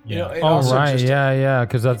 Oh. You Yeah. know, it Oh, also right. just- Yeah.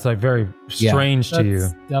 Because that's like very strange to you.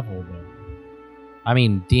 That's devil though. I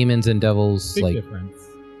mean, demons and devils, Big like. difference.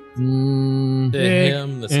 Mm, To Big.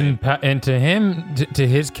 him, the same. And to him, to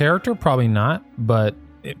his character, probably not. But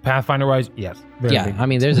Pathfinder wise, yes. Very yeah, big. I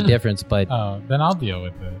mean, there's a difference, but Oh, then I'll deal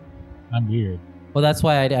with it. I'm weird. well, that's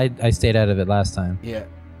why I stayed out of it last time. Yeah.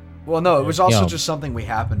 Well, no, it was also Yeah. just something we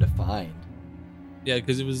happened to find. Yeah,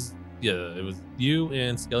 because it was you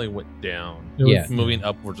and Skelly went down. It was- Yeah. Moving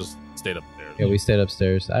up, we're just stayed upstairs. Yeah, we stayed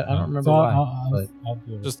upstairs. I don't remember So why. I'll but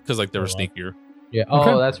deal with Just because like they were Corlock. sneakier. yeah. Oh,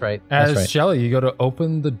 Okay. that's right. That's As right. Shelly, you go to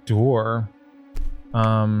open the door,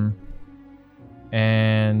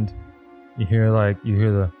 and you hear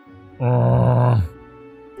the, oh,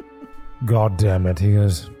 God damn it! He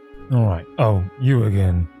goes, all right. Oh, you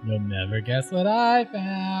again, You'll never guess what I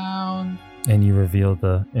found. and you reveal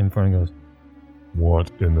the info and he goes,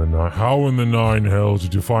 What in the nine? How in the nine hells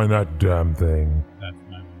did you find that damn thing? That's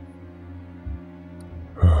my.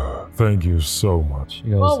 Thank you so much. she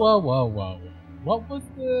goes, Whoa. What was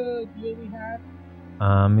the deal we had?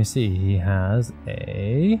 let me see. He has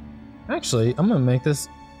a. Actually, I'm gonna make this.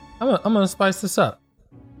 I'm gonna spice this up.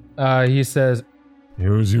 He says, He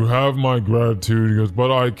goes, you have my gratitude. He goes,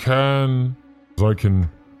 but I can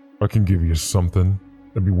give you something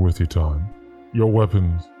that'd be worth your time. Your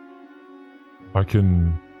weapons. I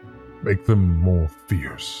can make them more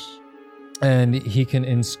fierce. and he can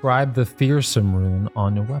inscribe the fearsome rune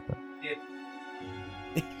on your weapon.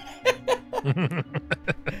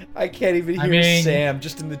 I can't even I hear mean- Sam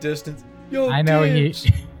just in the distance. Yo, I know Gibbs.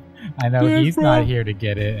 I know Good, he's bro. not here to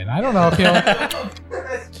get it, and I don't know if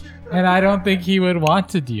he'll. And I don't think he would want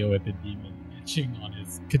to deal with the demon itching on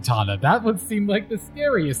his katana. That would seem like the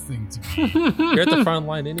scariest thing to me. You're at the front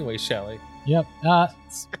line anyway, Shelly. Yep.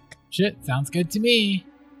 Shit, sounds good to me.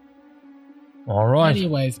 All right.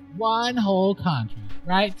 Anyways, one whole contract,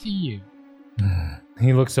 right to you.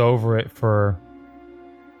 He looks over it for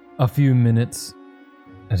a few minutes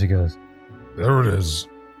as he goes, There it is.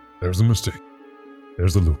 There's a mistake.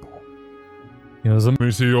 There's the loophole. he goes, Let me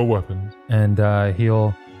see your weapons. and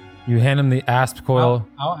you hand him the asp coil.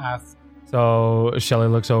 I'll ask. So Shelly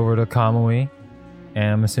looks over to Kamui, and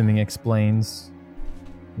I'm assuming explains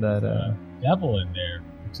that, A devil in there,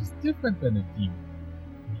 which is different than a demon.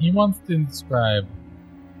 He wants to inscribe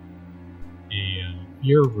a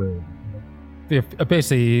fear rune.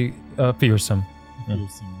 basically, fearsome. Yeah.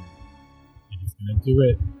 Piercing rune. And he's gonna do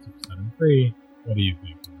it to set him free. What do you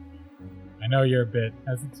think? I know you're a bit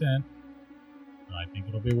hesitant, but I think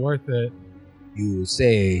it'll be worth it. You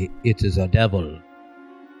say it is a devil.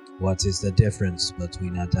 What is the difference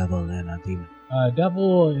between a devil and a demon?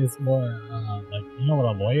 Devil is more like, you know what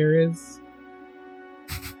a lawyer is?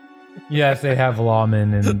 Yes, they have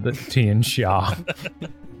lawmen in the Tian Xia.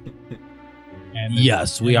 And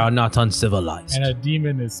Yes, we are not uncivilized. And a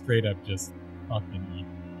demon is straight up just fucking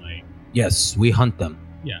evil. Like, Yes, we hunt them.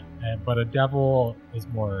 yeah, but a devil is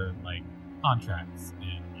more like contracts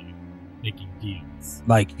and like making deals.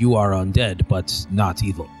 Like you are undead, but not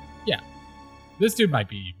evil. This dude might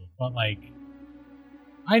be evil, but like,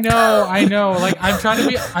 I know. Like, I'm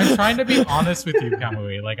trying to be honest with you,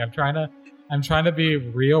 Kamui. Like, I'm trying to be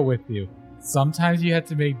real with you. Sometimes you have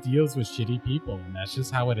to make deals with shitty people, and that's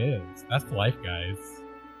just how it is. That's life, guys.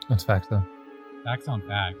 That's fact, though. Facts on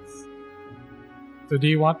facts. So, do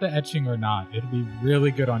you want the etching or not? It'll be really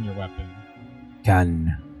good on your weapon.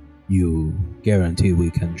 Can you guarantee we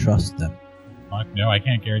can trust them? Fuck no, I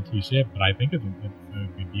can't guarantee shit, but I think it's a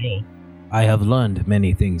good deal. I have learned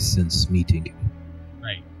many things since meeting you,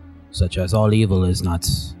 Right. such as all evil is not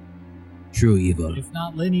true evil. It's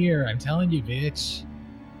not linear, I'm telling you, bitch.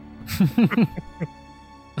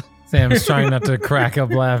 Sam's trying not to crack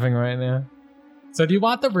up laughing right now. So do you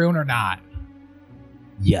want the rune or not?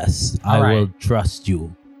 Yes, All I right. will trust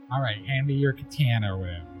you. All right, hand me your katana or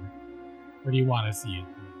whatever. Where do you want to see it?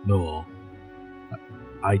 No,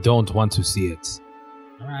 I don't want to see it.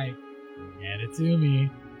 All right, hand it to me.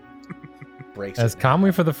 Breaks As it.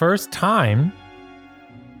 Kamui, for the first time,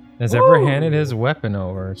 has ever handed his weapon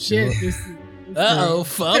over. to- Shit, this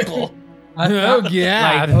fumble. Oh,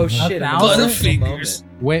 God. Oh shit! Butterfingers.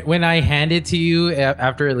 When I hand it to you,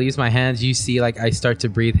 after it leaves my hands, you see like I start to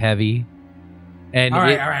breathe heavy, and All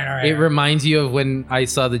right, it, all right, all right. it reminds you of when I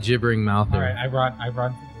saw the gibbering mouth. All right, I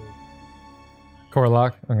run.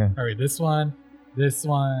 Corlock? Okay. All right, this one.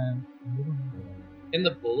 Can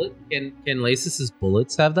the bullet? Can Lacis's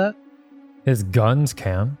bullets have that? His guns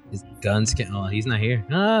can. His guns can. Oh, he's not here.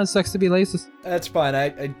 Ah, sucks to be Lacis. That's fine.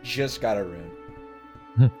 I just got a rune.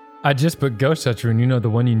 I just put Ghost Touch Rune. You know the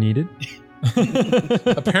one you needed?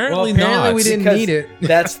 Apparently Apparently not. we didn't Because need it.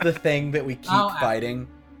 That's the thing that we keep I'll- fighting.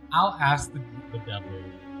 I'll ask the devil,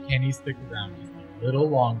 can he stick around just a little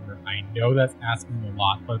longer? I know that's asking a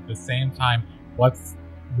lot, but at the same time, what's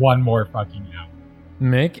one more fucking hour?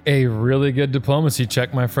 Make a really good diplomacy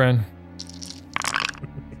check, my friend.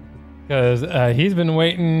 Because he's been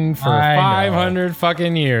waiting for I know. 500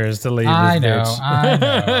 fucking years to leave I this know, bitch. I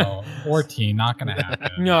know. 14, not gonna happen.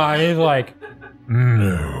 No, he's like,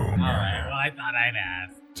 No. Alright, well, I thought I'd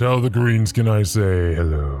ask. Tell the greenskin I say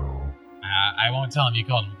hello. I won't tell him you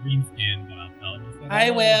called him Greenskin, but I'll tell him you said I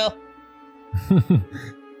hello. will.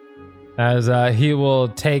 as he'll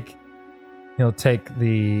take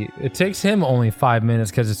the, it takes him only 5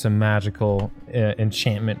 minutes because it's a magical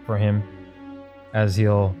enchantment for him, as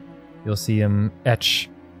you'll see him etch,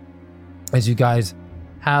 as you guys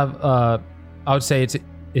have, I would say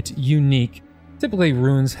it's unique. Typically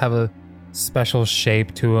runes have a special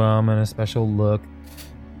shape to them and a special look.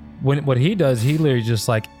 What he does, he literally just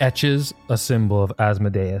like etches a symbol of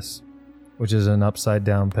Asmodeus, which is an upside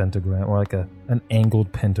down pentagram, or like an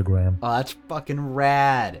angled pentagram, Oh, that's fucking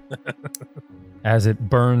rad. as it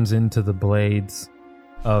burns into the blades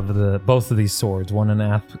of both of these swords, one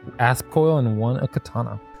an asp coil and one a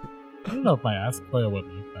katana. I don't know if my ass coil would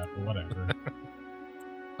like that, but whatever.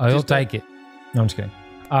 He'll take it. No, I'm just kidding.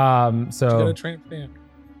 Get So a tramp stamp.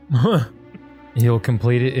 he'll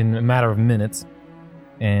complete it in a matter of minutes,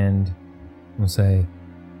 and we'll say,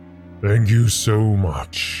 Thank you so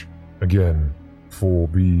much again for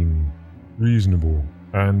being reasonable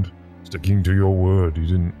and sticking to your word. You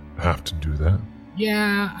didn't have to do that.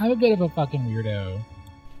 Yeah, I'm a bit of a fucking weirdo.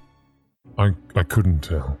 I couldn't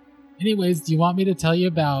tell. Anyways, do you want me to tell you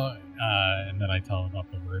about, and then I tell him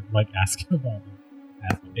about the word, like ask him about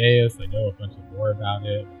Asmodeus. I know a bunch of lore about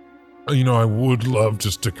it. You know, I would love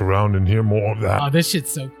to stick around and hear more of Oh, that. this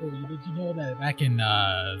shit's so cool. Did you know that back in,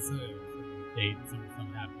 State,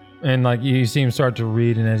 something happened? and like you see him start to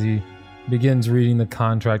read, and as he begins reading the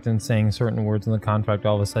contract and saying certain words in the contract,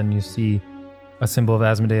 all of a sudden you see a symbol of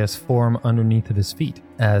Asmodeus form underneath of his feet,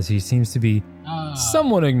 as he seems to be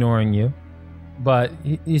somewhat ignoring you, but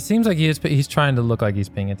he seems like he's trying to look like he's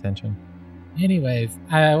paying attention. Anyways,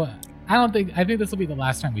 I think this will be the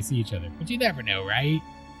last time we see each other, but you never know, right?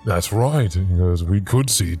 That's right, because we could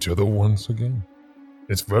see each other once again.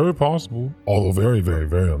 It's very possible, although very, very,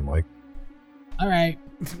 very unlikely. All right.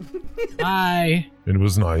 Bye. It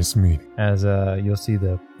was nice meeting. As you'll see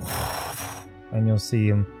and you'll see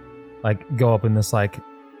him like go up in this like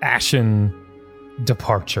ashen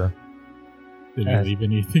departure. Did you leave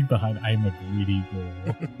anything behind? I'm a greedy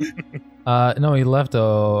girl. No, he left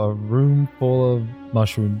a room full of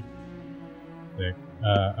mushrooms. Sick.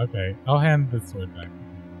 Okay. I'll hand the sword back.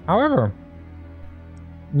 However,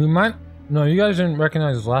 you guys didn't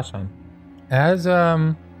recognize this last time. As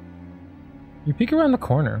you peek around the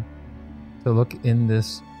corner to look in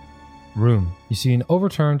this room, you see an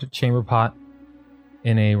overturned chamber pot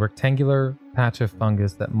in a rectangular patch of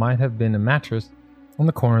fungus that might have been a mattress on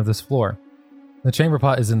the corner of this floor. The chamber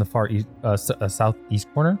pot is in the far east, southeast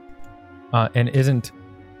corner, and isn't.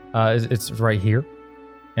 It's right here,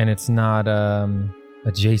 and it's not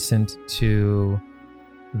adjacent to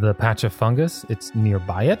the patch of fungus. It's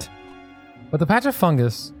nearby it, but the patch of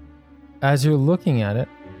fungus, as you're looking at it,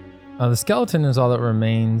 the skeleton is all that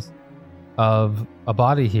remains of a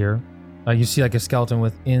body here. You see like a skeleton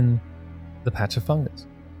within the patch of fungus.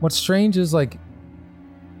 What's strange is like,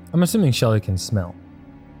 I'm assuming Shelly can smell.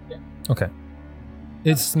 Yeah. Okay.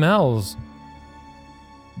 It smells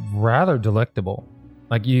rather delectable.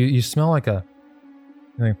 Like you smell like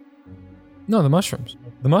no, the mushrooms.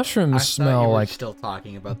 The mushrooms I smell thought you were like still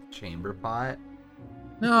talking about the chamber pot.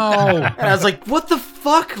 No. And I was like, what the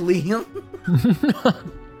fuck, Liam?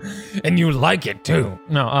 And you like it too.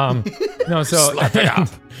 No, so Slap it up.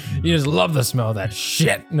 you just love the smell of that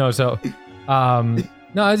shit. No, so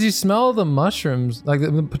no, as you smell the mushrooms, like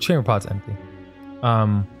the chamber pot's empty.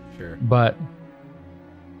 Sure. But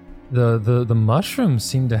the mushrooms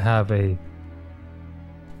seem to have a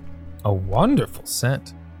wonderful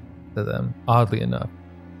scent to them, oddly enough.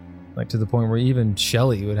 Like to the point where even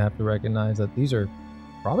Shelly would have to recognize that these are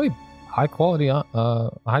probably high quality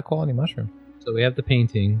mushrooms. So we have the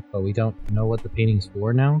painting, but we don't know what the painting's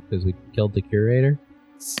for now because we killed the curator.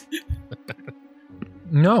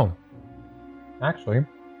 No. Actually,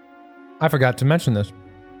 I forgot to mention this.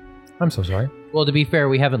 I'm so sorry. Well, to be fair,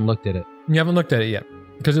 we haven't looked at it. You haven't looked at it yet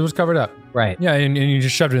because it was covered up. Right. Yeah, and you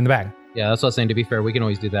just shoved it in the bag. Yeah, that's what I was saying. To be fair, we can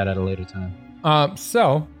always do that at a later time.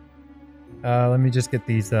 So, let me just get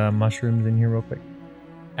these mushrooms in here real quick.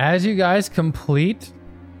 As you guys complete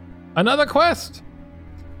another quest.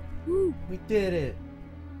 Woo, we did it.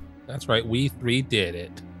 That's right. We 3 did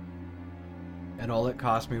it. And all it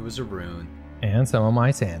cost me was a rune. And some of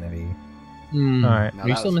my sanity. All right. No, Are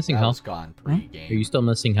you that still was- missing that health? was gone pre-game. Are you still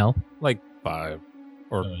missing health? Like 5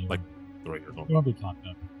 or Yeah. like 3 or You something. won't be topped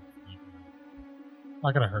up.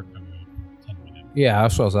 Not gonna hurt them in 10 minutes. Yeah,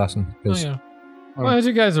 that's what I was asking. Oh 'cause- yeah. Well, as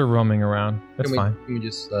you guys are roaming around, that's can we, fine. Can we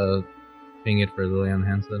just ping it for Lily on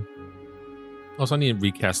hands then? Also, I need to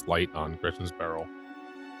recast light on Gretchen's barrel.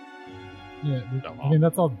 Yeah, No. I mean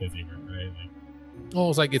that's all busy work, right? Like, Oh,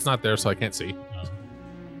 it's like it's not there, so I can't see.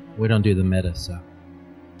 We don't do the meta, so.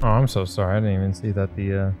 Oh, I'm so sorry. I didn't even see that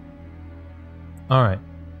All right.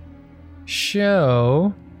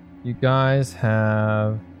 So, you guys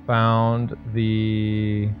have found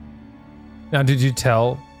the... Now, did you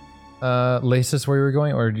tell Lasis where you were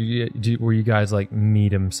going, or were you guys like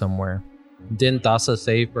meet him somewhere? Didn't Dasa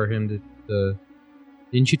say for him to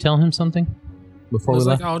didn't you tell him something before I we was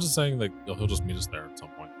like, left? I was just saying like he'll just meet us there at some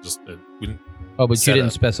point. Just we didn't. Oh, but you set didn't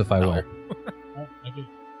up. specify No. where. oh, I did.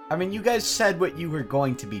 I mean, you guys said what you were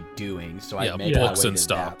going to be doing, so I Yeah, made my books way and to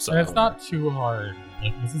stuff, that. so- And it's not too hard.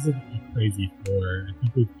 Like this isn't a crazy floor. I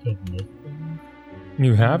think we've killed most things.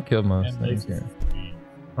 You have killed most And things Lasis here. is pretty-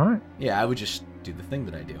 All right. Yeah, I would just do the thing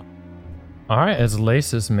that I do. All right, as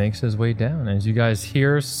Lasis makes his way down, as you guys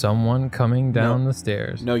hear someone coming down the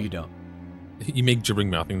stairs. No, you don't. You make gibbering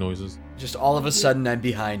mouthing noises. Just all of a sudden, I'm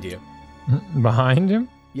behind you. Behind him?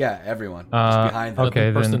 Yeah, everyone. Just Uh, behind them. okay.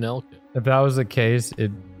 The then- personnel kit. If that was the case,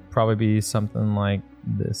 it'd probably be something like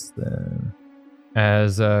this then.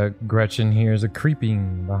 As Gretchen hears a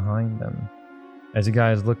creeping behind them. As you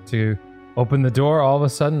guys look to open the door, all of a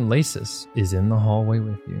sudden, Lasis is in the hallway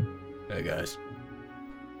with you. Hey, guys.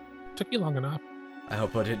 Took you long enough. I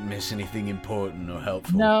hope I didn't miss anything important or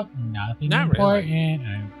helpful. No, nothing Not important. really.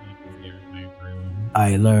 I'm here in my room.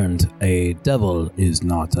 I learned a devil is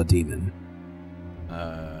not a demon. We'll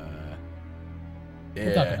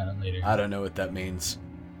talk Yeah. about it later. I don't know what that means.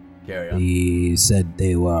 Carry on. He said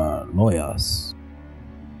they were lawyers.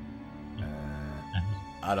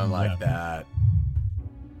 I don't like that.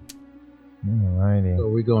 Alrighty. So are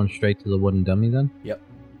we going straight to the wooden dummy then?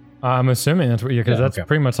 I'm assuming that's what you, because Yeah, that's okay.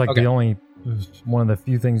 pretty much like Okay. the only, one of the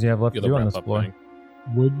few things you have left You're to the do on this wrap-up floor. thing.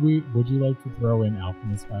 Would you like to throw in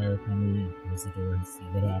Alchemist Fire Penny and close the door and see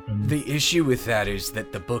what happens? The issue with that is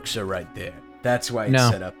that the books are right there. That's why it's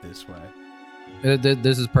No. set up this way.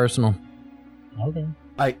 This is personal. Okay.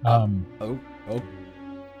 I Um.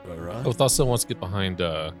 alright. Oh, Thassa wants to get behind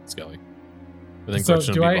Skelly. I think So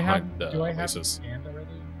Gretchen do will I be have behind do I have Lasis. scanned already?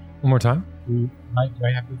 One more time? Do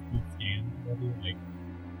I have this dude scanned already?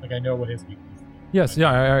 Like I know what his weakness is. Yes,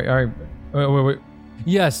 yeah, wait.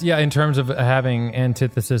 Yes, yeah, in terms of having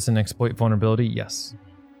antithesis and exploit vulnerability, yes.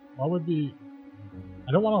 What would be?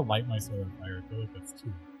 I don't want to light my sword on fire. I feel like that's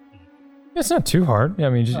too. It's not too hard. Yeah, I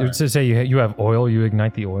mean, just, Alright. to say you have oil, you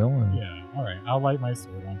ignite the oil. And, Yeah. All right. I'll light my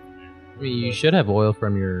sword on fire. I mean, you should have oil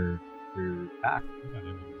from your pack.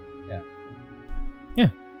 Yeah. Yeah.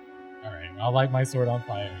 All right. I'll light my sword on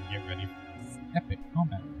fire and get ready for this epic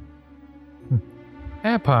combat.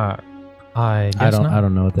 Epic. I guess not. I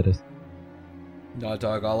don't know what that is. No,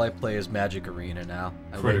 dog. All I play is Magic Arena now.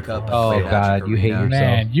 I wake Critical. up. And Oh, play God, Magic you hate Arena. yourself.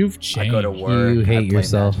 Man, you've I changed. go to work. You hate I play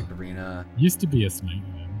yourself. Magic Arena. Used to be a smite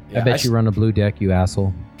man. Yeah, I bet you run a blue deck, you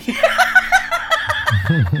asshole.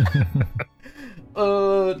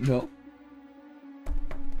 No.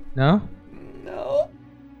 No? No.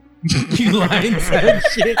 You lying said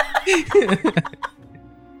shit. Did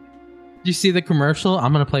you see the commercial?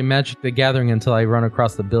 I'm gonna play Magic the Gathering until I run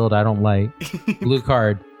across the build I don't like. Blue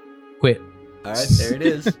card. Quit. All right, there it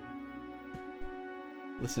is.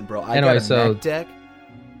 Listen, bro. I Anyway, got a so- mech deck.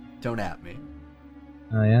 Don't at me.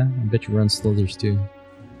 Oh yeah, I bet you run slithers too.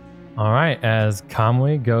 All right, as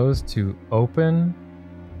Kamui goes to open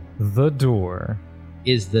the door,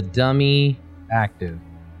 Is the dummy active?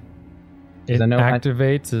 it I know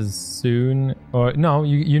activates as soon, or no,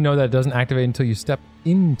 you know that it doesn't activate until you step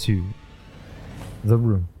into the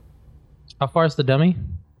room. How far is the dummy?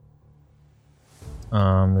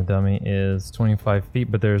 The dummy is 25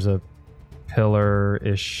 feet, but there's a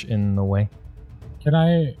pillar-ish in the way. Can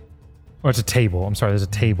I? Or it's a table. I'm sorry, there's a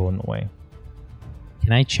table in the way.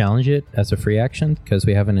 Can I challenge it as a free action because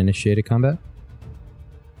we haven't initiated combat?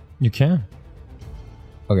 You can.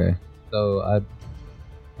 Okay, so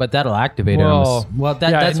but that'll activate it. Well,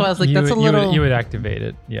 That's why I was like, that's a little. You would activate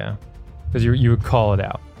it, yeah, because you would call it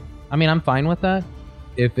out. I mean, I'm fine with that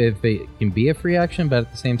if it can be a free action, but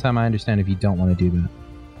at the same time, I understand if you don't want to do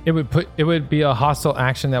that. It would be a hostile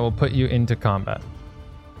action that will put you into combat.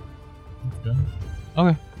 Okay.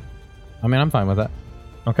 Okay. I mean, I'm fine with that.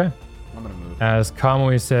 Okay. I'm gonna move. As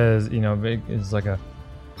Kamui says, it's like a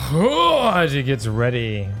as he gets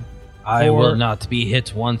ready. I will not be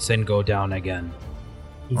hit once and go down again.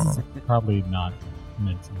 This is probably not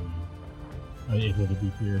meant to be able to be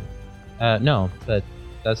feared. No,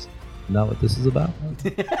 that's not what this is about.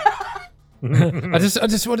 I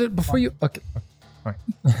just wanted before you. Okay. All right.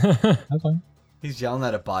 That's fine. He's yelling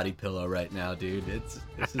at a body pillow right now, dude.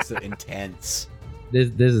 This is intense. This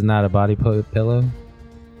is not a body pillow.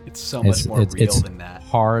 It's so much more real than that.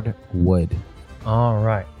 Hard wood. All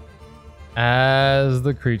right. As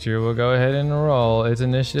the creature will go ahead and roll its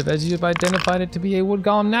initiative, as you've identified it to be a wood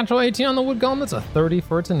golem. Natural 18 on the wood golem. That's a 30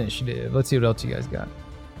 for its initiative. Let's see what else you guys got.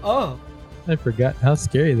 Oh, I forgot how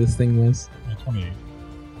scary this thing was. 28.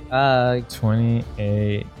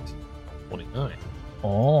 28. 29.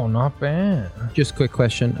 Oh, not bad. Just quick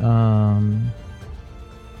question.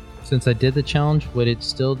 Since I did the challenge, would it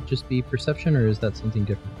still just be perception, or is that something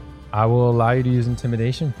different? I will allow you to use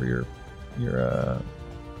intimidation for your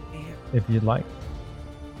if you'd like.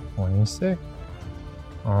 26.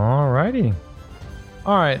 Alrighty.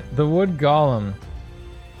 Alright, the wood golem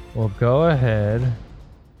will go ahead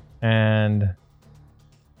and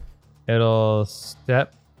it'll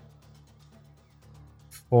step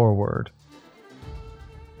forward.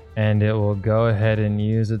 And it will go ahead and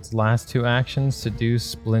use its last two actions to do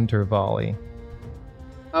Splinter Volley.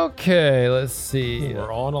 Okay, let's see.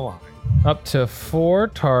 We're all in a line. Up to 4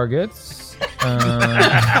 targets. Up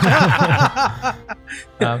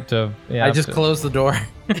to, yeah, I just closed the door.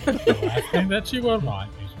 The last thing that you would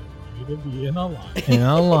want is you to be in a line. in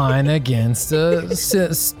a line against a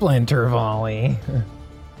Splinter Volley.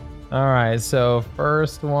 All right, so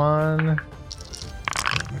first one.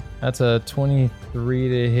 That's a 23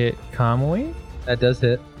 to hit Kamui. That does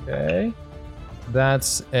hit. Okay.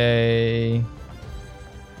 That's a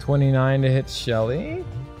 29 to hit Shelly.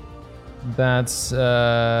 That's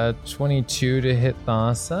 22 to hit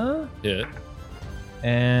Thassa. Hit.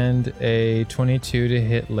 And a 22 to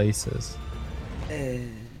hit Laces.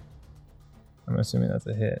 I'm assuming that's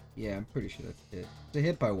a hit. yeah, I'm pretty sure that's a hit. It's a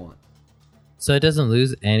hit by 1. So it doesn't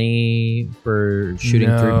lose any for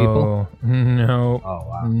shooting through people? No. Oh,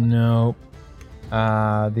 wow. Nope.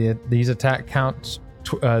 These attacks count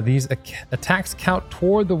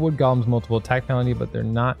toward the wood golem's multiple attack penalty, but they're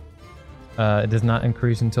not. It does not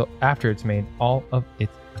increase until after it's made all of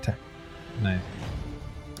its attack. Nice.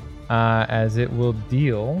 As it will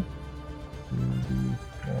deal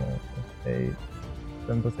 8,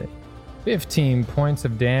 7 plus 8, 15 points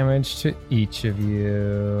of damage to each of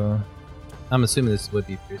you. I'm assuming this would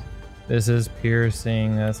be piercing. This is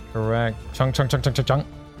piercing. That's correct. Chunk, chunk, chunk, chunk, chunk, chunk.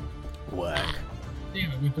 Whack.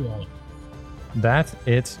 Damn it, we do all of it. That's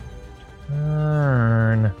its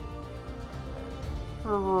turn.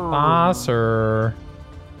 Bosser.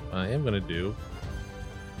 I am going to do.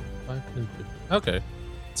 Okay.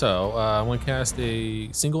 So I'm going to cast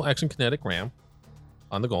a single action kinetic ram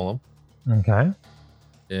on the golem. Okay.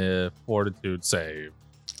 Fortitude save.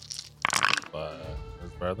 But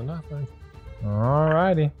it's better than nothing.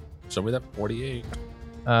 Alrighty. Show me that 48.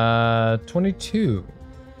 22.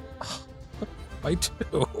 By 2.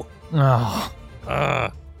 Oh.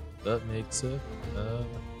 That makes it.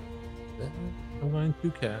 Then I'm going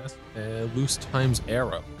to cast a Loose Times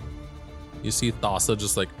Arrow. You see Thassa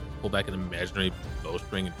just like pull back an imaginary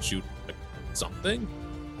bowstring and shoot like something.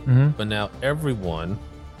 Mm-hmm. But now everyone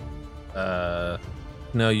now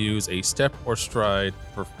use a step or stride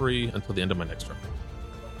for free until the end of my next turn.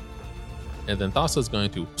 And then Thassa is going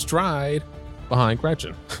to stride behind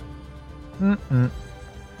Gretchen.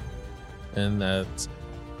 And that's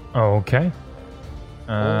Okay.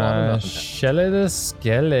 lot of nothing Shelly the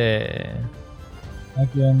Skelly.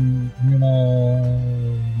 Again, I'm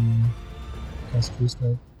gonna cast True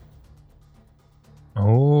Strike. Oh,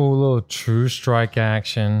 a little true strike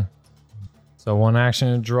action. So one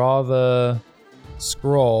action to draw the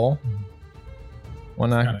scroll.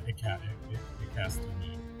 One action. It cast to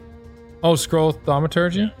me. Oh, scroll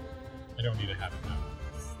thaumaturgy? Yeah. I don't need to have it now.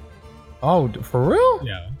 Oh, for real?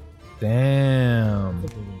 Yeah. Damn.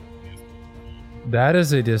 That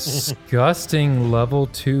is a disgusting level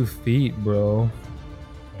 2 feat, bro.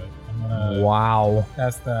 But I'm gonna Wow.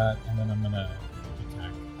 cast that, and then I'm gonna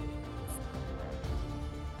attack.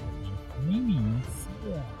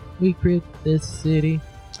 We crit this city.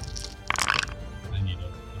 I need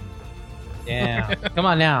it. Yeah. Come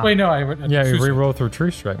on now. Wait, no, Yeah, you True Strike. reroll through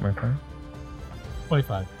true strike, my friend.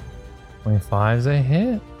 25. 25 is a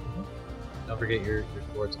hit. Don't forget your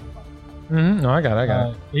swords. Mm-hmm. No, I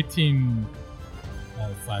got it. 18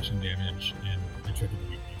 slashing damage and I trigger the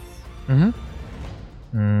weakness.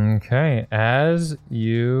 Mm-hmm. Okay, as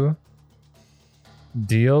you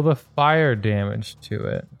deal the fire damage to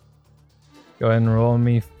it, go ahead and roll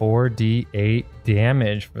me 4d8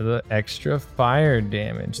 damage for the extra fire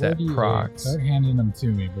damage that 48. procs. Start handing them to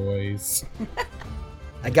me, boys.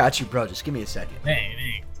 I got you, bro. Just give me a second.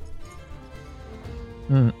 Hey.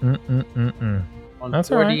 On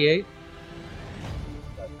That's all right. 48.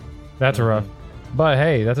 That's rough. But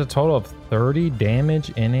hey, that's a total of 30 damage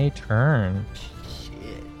in a turn.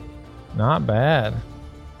 Shit. Not bad.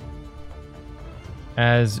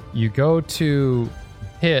 As you go to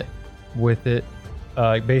hit with it,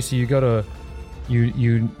 basically you go to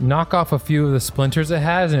you knock off a few of the splinters it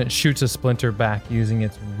has, and it shoots a splinter back using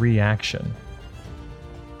its reaction.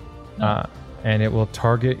 And it will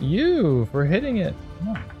target you for hitting it.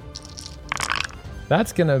 No.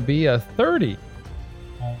 That's gonna be a 30.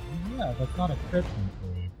 Yeah, that's not a crit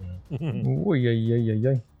for you, Ooh,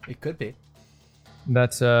 yeah. It could be.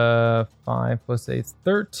 That's 5 plus 8,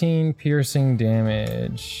 13 piercing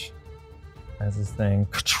damage. As this thing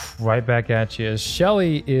right back at you.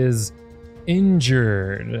 Shelly is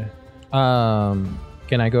injured. Can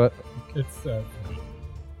I go? It's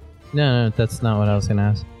No, that's not what I was gonna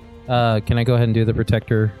ask. Can I go ahead and do the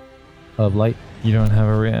protector of light? You don't have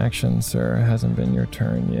a reaction, sir. It hasn't been your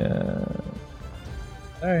turn yet.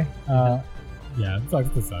 Sorry. yeah, it sucks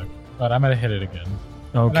to suck, but I'm gonna hit it again.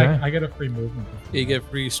 Okay. And I get a free movement. You get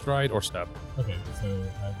free stride or step. Okay, so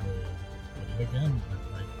I will hit it again.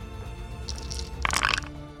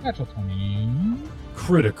 Natural 20.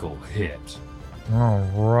 Critical hit. All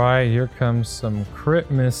right, here comes some crit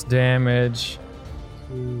miss damage.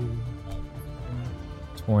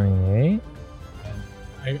 28.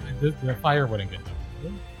 And the fire wouldn't get done.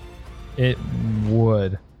 would it? It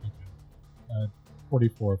would.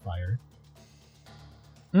 44 fire.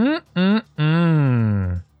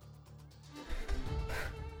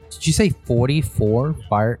 Did you say 44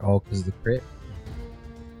 fire? Oh, because the crit.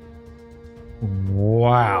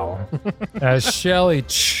 Wow. As Shelly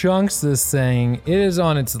chunks this thing, it is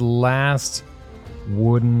on its last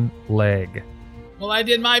wooden leg. Well, I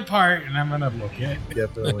did my part, and I'm gonna look it.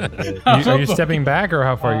 Are you stepping back, or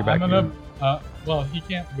how far are you back? I'm gonna, well, he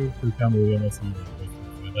can't move through penalty unless he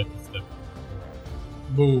I'd like to step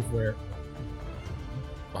move where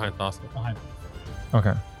Behind Thassa. behind.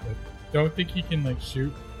 Okay. Don't think he can like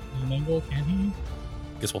shoot at an angle, can he?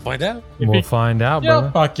 Guess we'll find out. If We'll he- find out, Yeah,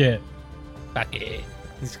 brother. fuck it. Back in.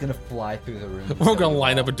 He's gonna fly through the room. We're gonna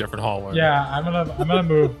line up a different hallway. Yeah, I'm gonna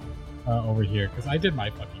move over here because I did my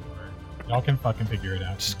fucking part. Y'all can fucking figure it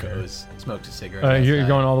out. Just from there. goes, smokes a cigarette. You're outside.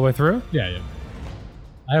 going all the way through? Yeah.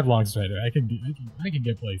 I have long strider. I can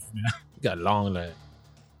get places now. You got long leg.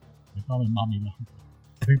 They call me mommy long.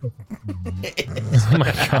 I think that's Oh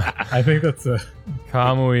my god. I think that's a.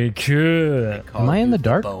 Kamui could. Call Am I in you the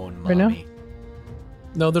dark bone right now? mommy.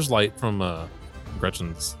 No, there's light from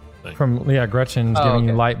Gretchen's thing. Gretchen's Oh, giving you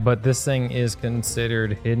okay. light, but this thing is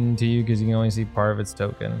considered hidden to you because you can only see part of its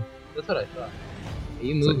token. That's what I thought.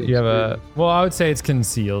 You So move. you have I would say it's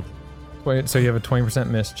concealed. So you have a 20%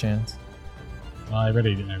 miss chance. Well, I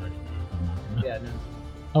already moved. Yeah, no.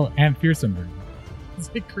 Oh, and fearsome burn. It's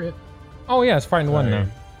a crit. Oh yeah, it's frightened 1 now.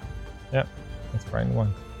 Sorry. Yep, it's frightened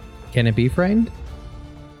 1. Can it be frightened?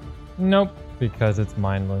 Nope, because it's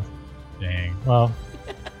mindless. Dang. Well,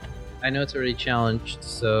 I know it's already challenged,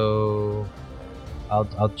 so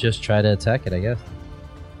I'll just try to attack it, I guess.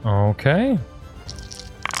 Okay.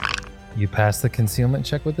 You pass the concealment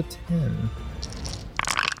check with a 10.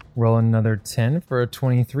 Roll another 10 for a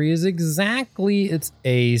 23 is exactly its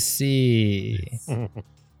AC.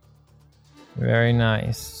 Very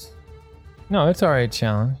nice. No, it's alright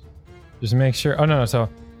challenge. Just make sure. Oh no, so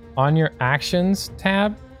on your actions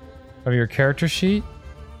tab, of your character sheet,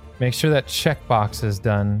 make sure that checkbox is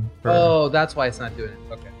done. Oh, that's why it's not doing it.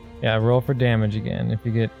 Okay. Yeah, roll for damage again. If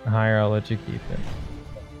you get higher, I'll let you keep it.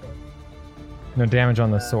 No damage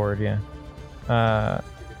on the sword, yeah. Did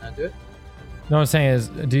not do it? No, what I'm saying is,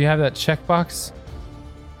 do you have that checkbox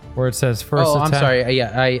where it says first Oh, attack? I'm sorry.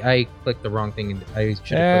 Yeah, I clicked the wrong thing. I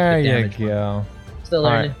should There have clicked the you damage one. go. Still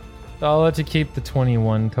All learning. right. So I'll let you keep the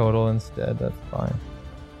 21 total instead. That's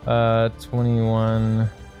fine. 21.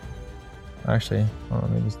 Actually, hold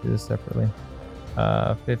on, let me just do this separately.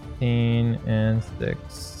 15 and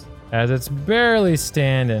 6. As it's barely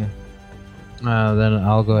standing. Then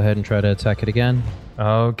I'll go ahead and try to attack it again.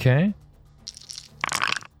 Okay.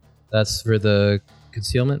 That's for the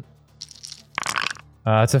concealment.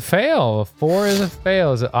 It's a fail. 4 is a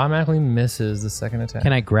fail. It automatically misses the second attack.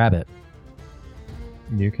 Can I grab it?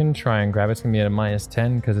 You can try and grab it. It's going to be at a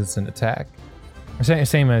 -10 because it's an attack.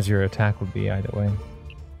 Same as your attack would be either way.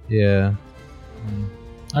 Yeah.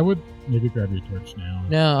 I would maybe grab your torch now.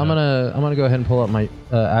 No, I'm gonna go ahead and pull out my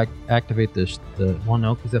activate the well,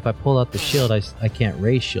 no, because if I pull out the shield, I can't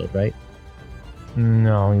raise shield, right?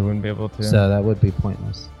 No, you wouldn't be able to. So that would be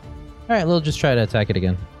pointless. All right, we'll just try to attack it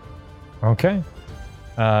again. Okay.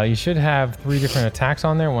 You should have 3 different attacks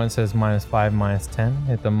on there. One says -5, -10.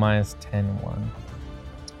 Hit the -10 one.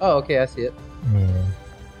 Oh, okay, I see it. Yeah.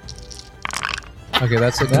 Okay,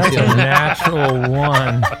 that's a That's a concealment. natural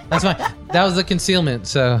 1. That's fine. That was the concealment.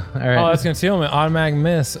 So, all right. Oh, that's concealment. Automatic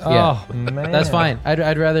miss. Yeah. Oh, man. That's fine.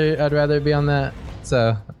 I'd rather be on that.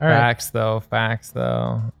 So, all right. Facts,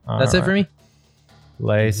 though. That's it for me.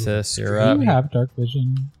 Lasis, you're Do up. you have dark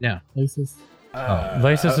vision? No. Lasis?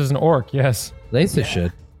 Lasis is an orc, yes. Lasis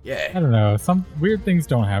should. I Yeah, don't know. Some weird things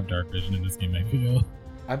don't have dark vision in this game, I feel.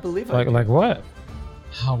 I believe I do. Like what?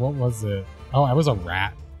 Oh, what was it? Oh, I was a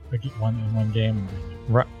rat. Like in one game.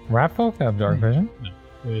 Rat folk have dark vision?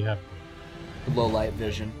 They have. low light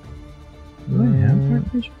vision.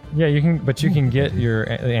 Yeah, you can, but you can get your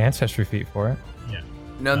ancestry feat for it.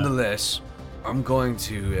 Nonetheless, I'm going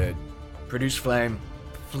to produce flame,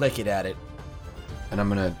 flick it at it, and I'm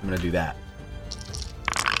gonna do that.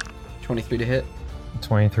 23 to hit.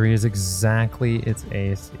 23 is exactly its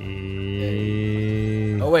AC.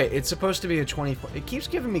 Oh wait, it's supposed to be a 24. It keeps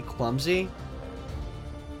giving me clumsy.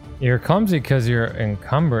 You're clumsy because you're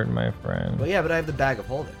encumbered, my friend. Well, yeah, but I have the bag of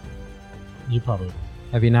holding. You probably.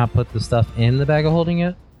 Have you not put the stuff in the bag of holding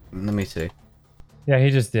yet? Let me see. Yeah,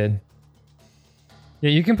 he just did. Yeah,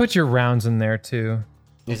 you can put your rounds in there too.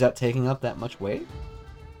 Is that taking up that much weight?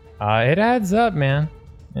 It adds up, man.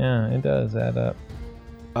 Yeah, it does add up.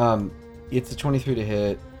 It's a 23 to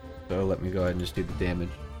hit, so let me go ahead and just do the damage.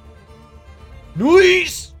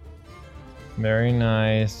 Nice! Very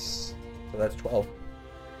nice. So that's 12.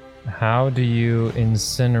 How do you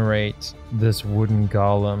incinerate this wooden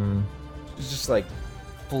golem? It's just like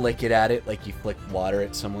flick it at it like you flick water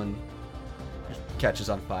at someone. Just catches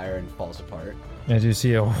on fire and falls apart. As you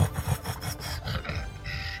see it,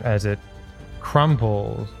 as it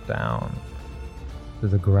crumbles down to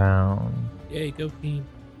the ground. Yay, go team.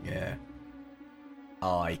 Yeah.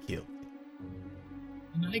 Oh, I killed.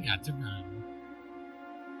 And I got to run.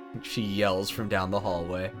 She yells from down the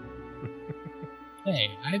hallway. Hey,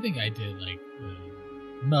 I think I did like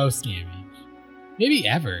the most damage. Maybe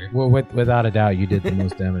ever. Well, without a doubt, you did the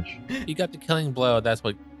most damage. You got the killing blow. That's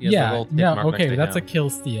what. He has the Yeah, little tick no, mark next okay, to that's a him. kill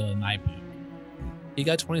steal in my book. He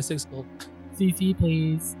got 26 gold. CC,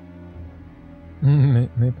 please.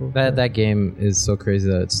 Maple. That game is so crazy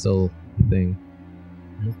that it's still a thing.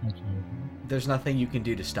 Here's my child. There's nothing you can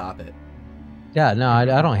do to stop it. Yeah, no, I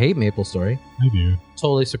don't hate MapleStory. I do.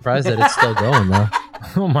 Totally surprised that it's still going though.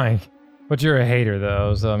 Oh my! But you're a hater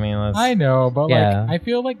though, so I mean, let's. I know, but Yeah. like, I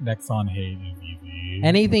feel like Nexon hate is easy.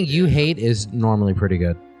 Anything you hate is normally pretty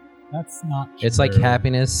good. That's not true. It's like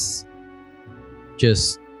happiness.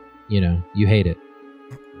 Just, you hate it.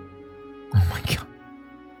 Oh my god!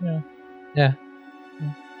 Yeah.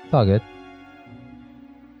 It's all good.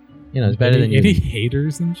 It's better than any you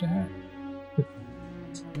haters in chat?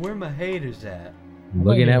 Where my haters at?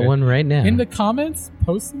 looking at one right now. In the comments,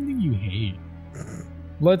 post something you hate.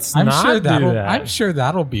 Let's I'm not sure do that'll. that. I'm sure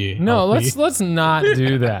that'll be. No, healthy. let's not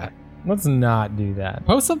do that. Let's not do that.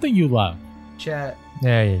 post something you love. Chat.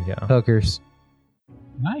 There you go. Hookers.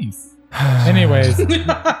 Nice. Anyways,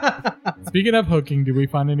 speaking of hooking, do we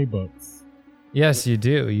find any books? Yes, you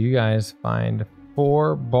do. You guys find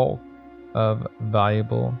 4 bulk of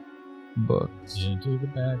valuable books. Into the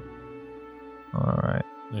bag. All right.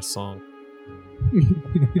 Nice song.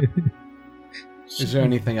 Is there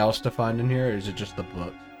anything else to find in here, or is it just the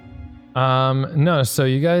book? No, so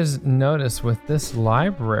you guys notice with this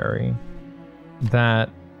library that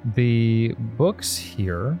the books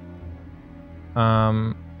here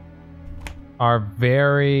are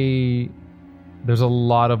very... There's a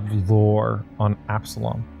lot of lore on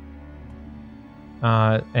Absalom.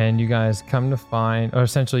 And you guys come to find... Or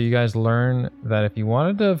essentially, you guys learn that if you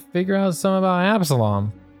wanted to figure out something about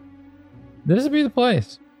Absalom, this would be the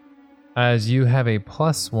place. As you have a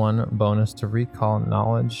 +1 bonus to recall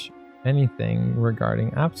knowledge anything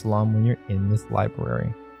regarding Absalom when you're in this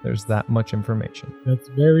library. There's that much information. That's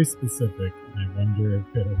very specific. I wonder if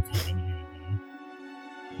it'll come in handy.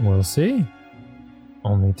 We'll see.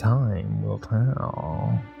 Only time will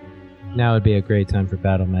tell. Now would be a great time for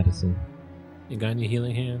battle medicine. You got any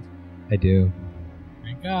healing hands? I do.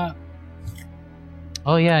 I got.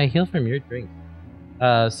 Oh yeah, I heal from your drink.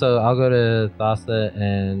 So I'll go to Thassa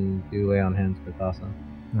and do lay on hands for Thassa.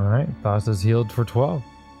 All right, Thassa's healed for 12.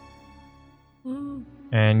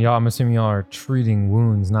 And y'all, I'm assuming y'all are treating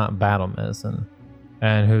wounds, not battle medicine.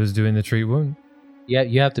 And who's doing the treat wound? Yeah,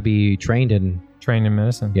 you have to be trained in. Trained in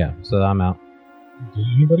medicine. Yeah, so I'm out. Did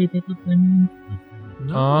anybody pick up training?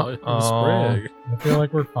 No, it was Sprig. I feel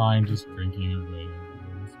like we're fine just drinking away.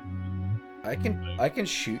 I can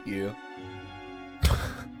shoot you.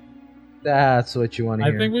 That's what you want to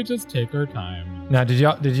I hear. think we just take our time. Now, did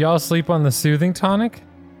y'all sleep on the soothing tonic?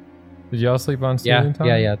 Did y'all sleep on soothing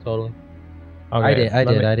tonic? Yeah, totally. Okay, I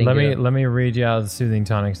did. I didn't. Let me read you out the soothing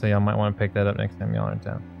tonic, so y'all might want to pick that up next time y'all are in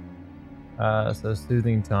town. So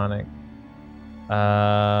soothing tonic.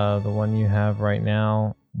 The one you have right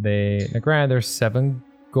now, granted they're 7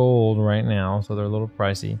 gold right now, so they're a little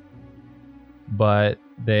pricey. But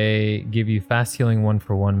they give you fast healing 1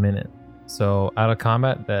 for 1 minute. So out of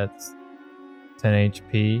combat, that's 10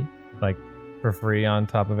 HP, like for free on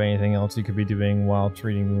top of anything else you could be doing while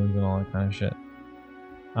treating wounds and all that kind of shit.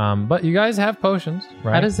 But you guys have potions,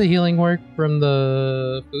 right? How does the healing work from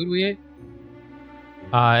the food we ate?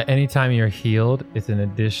 Anytime you're healed, it's an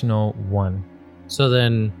additional 1. So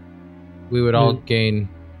then we would all gain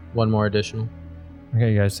 1 more additional.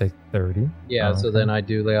 Okay, you guys say 30. Yeah, so then I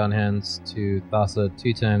do lay on hands to Thassa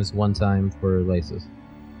 2 times, 1 time for laces.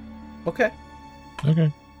 Okay.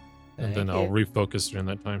 Okay. And then I'll refocus during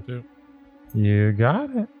that time too. You got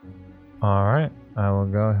it. All right, I will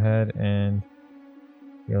go ahead and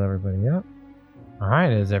heal everybody up. All right,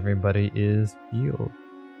 as everybody is healed.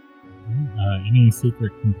 Any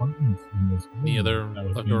secret compartments in this room? Any other that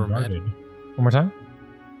was leftover being magic? guarded? One more time?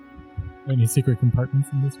 Any secret compartments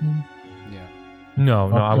in this room? Yeah. No,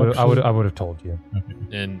 I would Actually- have told you. Okay.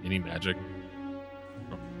 And any magic?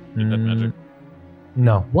 Any dead magic?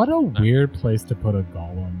 No, What a weird place to put a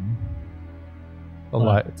golem.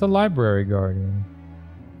 it's a library guardian.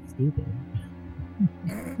 Stupid.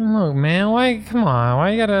 Look, man, why? Come on,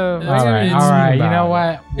 why you gotta? It's- why you gotta it's- be mean all right. You about know it?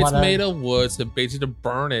 what? It's made of wood, so basically to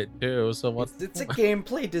burn it too. So what's It's a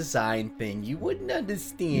gameplay design thing. You wouldn't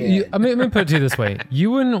understand. Let me put it to you this way: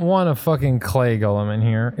 you wouldn't want a fucking clay golem in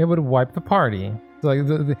here. It would wipe the party. So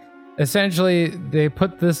like, essentially, they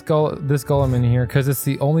put this golem in here because it's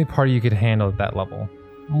the only party you could handle at that level.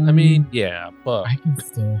 I mean, yeah, but I can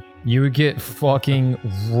still. You would get fucking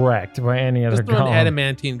wrecked by any other just throw an golem.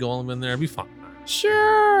 adamantine golem in there, it'd be fine.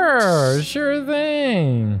 Sure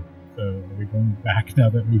thing. So are we going back now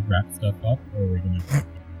that we've wrapped stuff up, or are we gonna?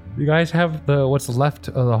 You guys have what's left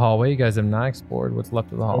of the hallway. You guys have not explored what's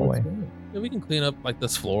left of the hallway. Yeah, we can clean up like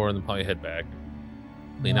this floor and then probably head back.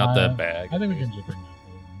 Clean out that bag. I think we can gibbering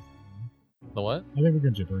that. The what? I think we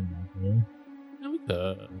can gibbering that. Yeah, we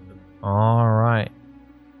could. All right.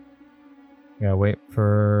 Gotta wait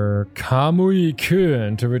for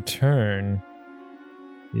Kamui-kun to return.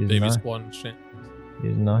 He's Baby not, squad shit.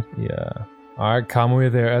 he's not here. All right,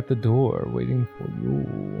 Kamui, they're at the door waiting for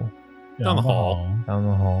you. Down the hall. Down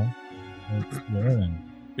the hall. Let's go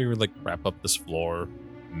then. We would like wrap up this floor.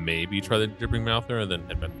 Maybe try the gibbering mouther and then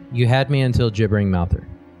head back. You had me until gibbering mouther,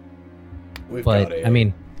 We've but got it. I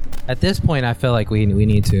mean, at this point, I feel like we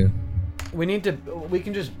need to. we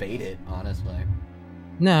can just bait it, honestly.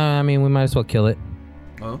 No, I mean we might as well kill it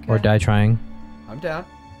Okay. or die trying, I'm down.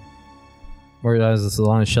 or as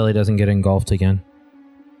long as Shelly doesn't get engulfed again.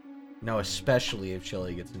 No, especially if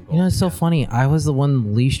Shelly gets involved. You know, it's so again. funny. I was the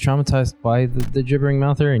one least traumatized by the gibbering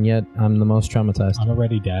mouther, and yet I'm the most traumatized. I'm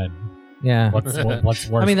already dead. Yeah, What's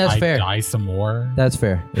worse? I mean, that's fair. Die some more. that's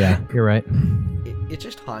fair. Yeah, you're right. It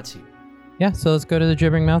just haunts you. Yeah, so let's go to the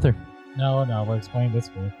gibbering mouther. No, we're explaining this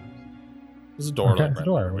first. There's a door. Okay. Like, There's a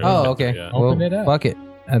door. there. We Oh, don't have to- okay. Yeah. Open Well, it up. Fuck it.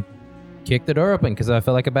 Kick the door open because I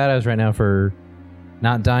feel like a badass right now for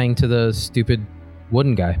not dying to the stupid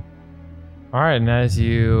wooden guy. All right, and as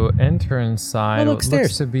you enter inside, Oh, look, what stairs.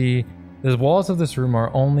 looks to be the walls of this room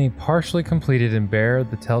are only partially completed and bear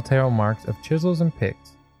the telltale marks of chisels and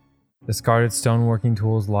picks. Discarded stoneworking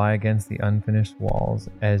tools lie against the unfinished walls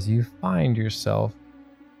as you find yourself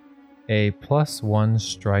a +1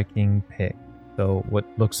 striking pick. So what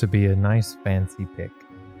looks to be a nice fancy pick.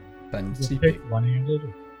 Fancy Pick one-handed.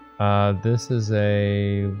 This is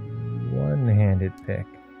a one-handed pick.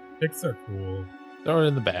 Picks are cool. Throw it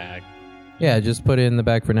in the bag. Yeah, just put it in the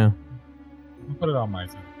bag for now. I'll put it on my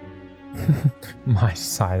side. My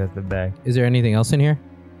side of the bag. Is there anything else in here?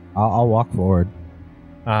 I'll walk forward.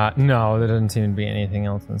 No, there doesn't seem to be anything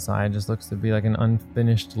else inside. It just looks to be like an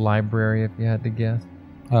unfinished library, if you had to guess.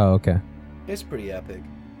 Oh, okay. It's pretty epic.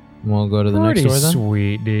 We'll go to the Pretty next door then.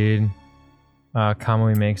 sweet, dude.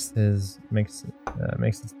 Kamui makes it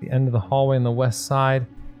to the end of the hallway on the west side.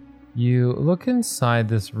 You look inside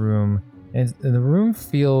this room, and the room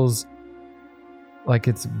feels like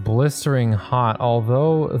it's blistering hot,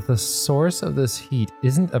 although the source of this heat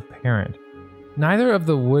isn't apparent. Neither of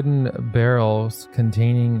the wooden barrels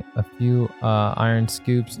containing a few iron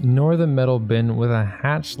scoops, nor the metal bin with a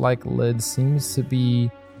hatch-like lid seems to be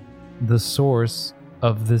the source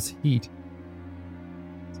of this heat.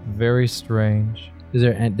 It's very strange.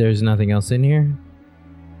 There's nothing else in here?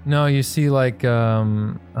 No, you see like,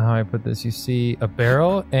 how I put this, you see a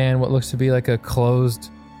barrel and what looks to be like a closed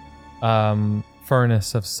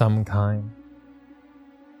furnace of some kind.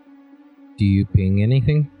 Do you ping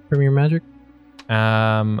anything from your magic?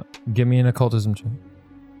 Give me an occultism check.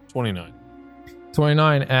 29.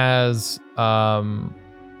 29 as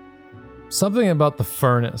something about the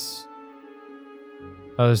furnace.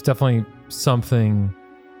 There's definitely something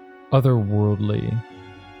otherworldly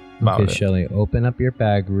about Okay, it. Shelly, open up your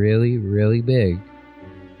bag really, really big.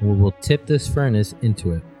 We'll tip this furnace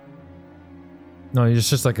into it. No, it's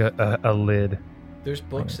just like a lid. There's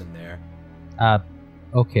books in there.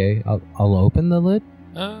 Okay, I'll open the lid.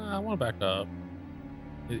 I want to back up.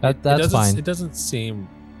 That's fine. It doesn't seem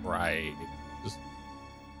right. Just,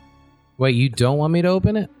 Wait, you don't want me to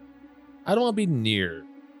open it? I don't want to be near.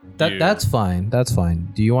 you. That's fine. That's fine.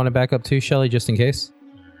 Do you want to back up too, Shelly, just in case?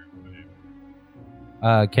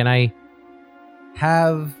 Can I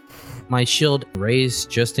have my shield raised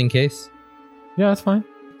just in case? Yeah, that's fine.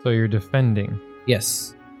 So you're defending.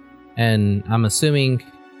 Yes. And I'm assuming,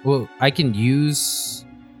 well, I can do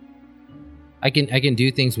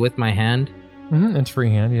things with my hand. Mm-hmm, it's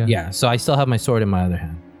freehand, yeah. Yeah, so I still have my sword in my other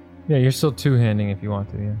hand. Yeah, you're still two-handing if you want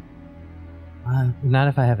to, yeah. Not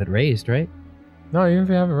if I have it raised, right? No, even if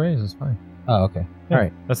you have it raised, it's fine. Oh, okay. Yeah, All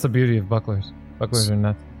right. That's the beauty of bucklers. Bucklers are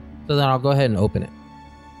nuts. So then I'll go ahead and open it.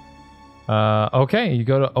 Okay, you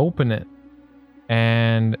go to open it.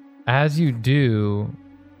 And as you do,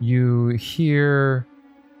 you hear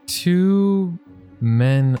two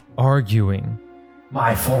men arguing.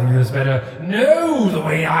 My formula's better. No, the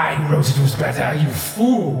way I wrote it was better, you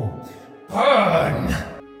fool. Burn.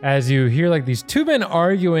 As you hear like these two men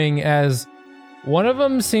arguing, as one of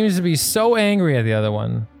them seems to be so angry at the other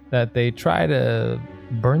one that they try to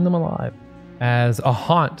burn them alive. As a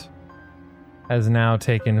haunt has now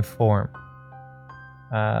taken form.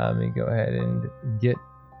 Let me go ahead and get...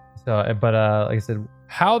 But like I said,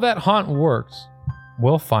 how that haunt works,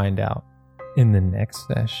 we'll find out in the next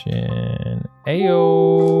session.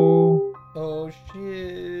 Ayo! Oh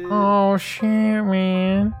shit. Oh shit,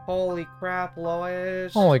 man. Holy crap,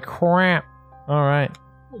 Lois. Holy crap. All right.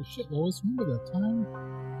 Oh shit, Lois, remember that time?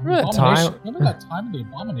 Remember that time? Remember that time in the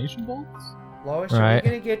Abomination Vaults? Lois, Right. are we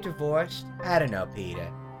gonna get divorced? I don't know, Peter.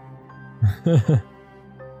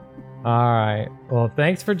 All right. Well,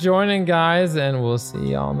 thanks for joining, guys, and we'll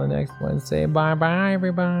see y'all on the next Wednesday. Bye-bye,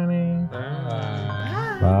 everybody.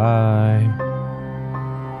 Bye.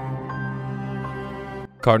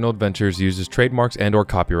 Cardinal Adventures uses trademarks and/or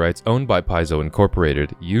copyrights owned by Paizo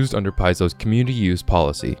Incorporated, used under Paizo's community use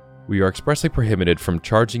policy. We are expressly prohibited from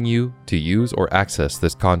charging you to use or access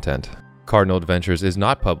this content. Cardinal Adventures is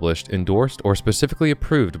not published, endorsed, or specifically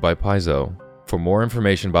approved by Paizo. For more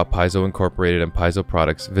information about Paizo Incorporated and Paizo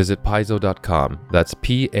products, visit paizo.com. That's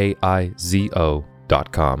Paizo.com.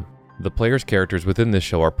 The player's characters within this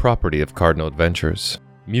show are property of Cardinal Adventures.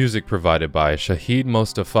 Music provided by Shahid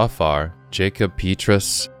Mostafafar, Jacob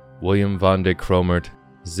Petrus, William van de Kromert,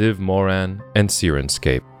 Ziv Moran, and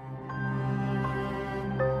Sirenscape.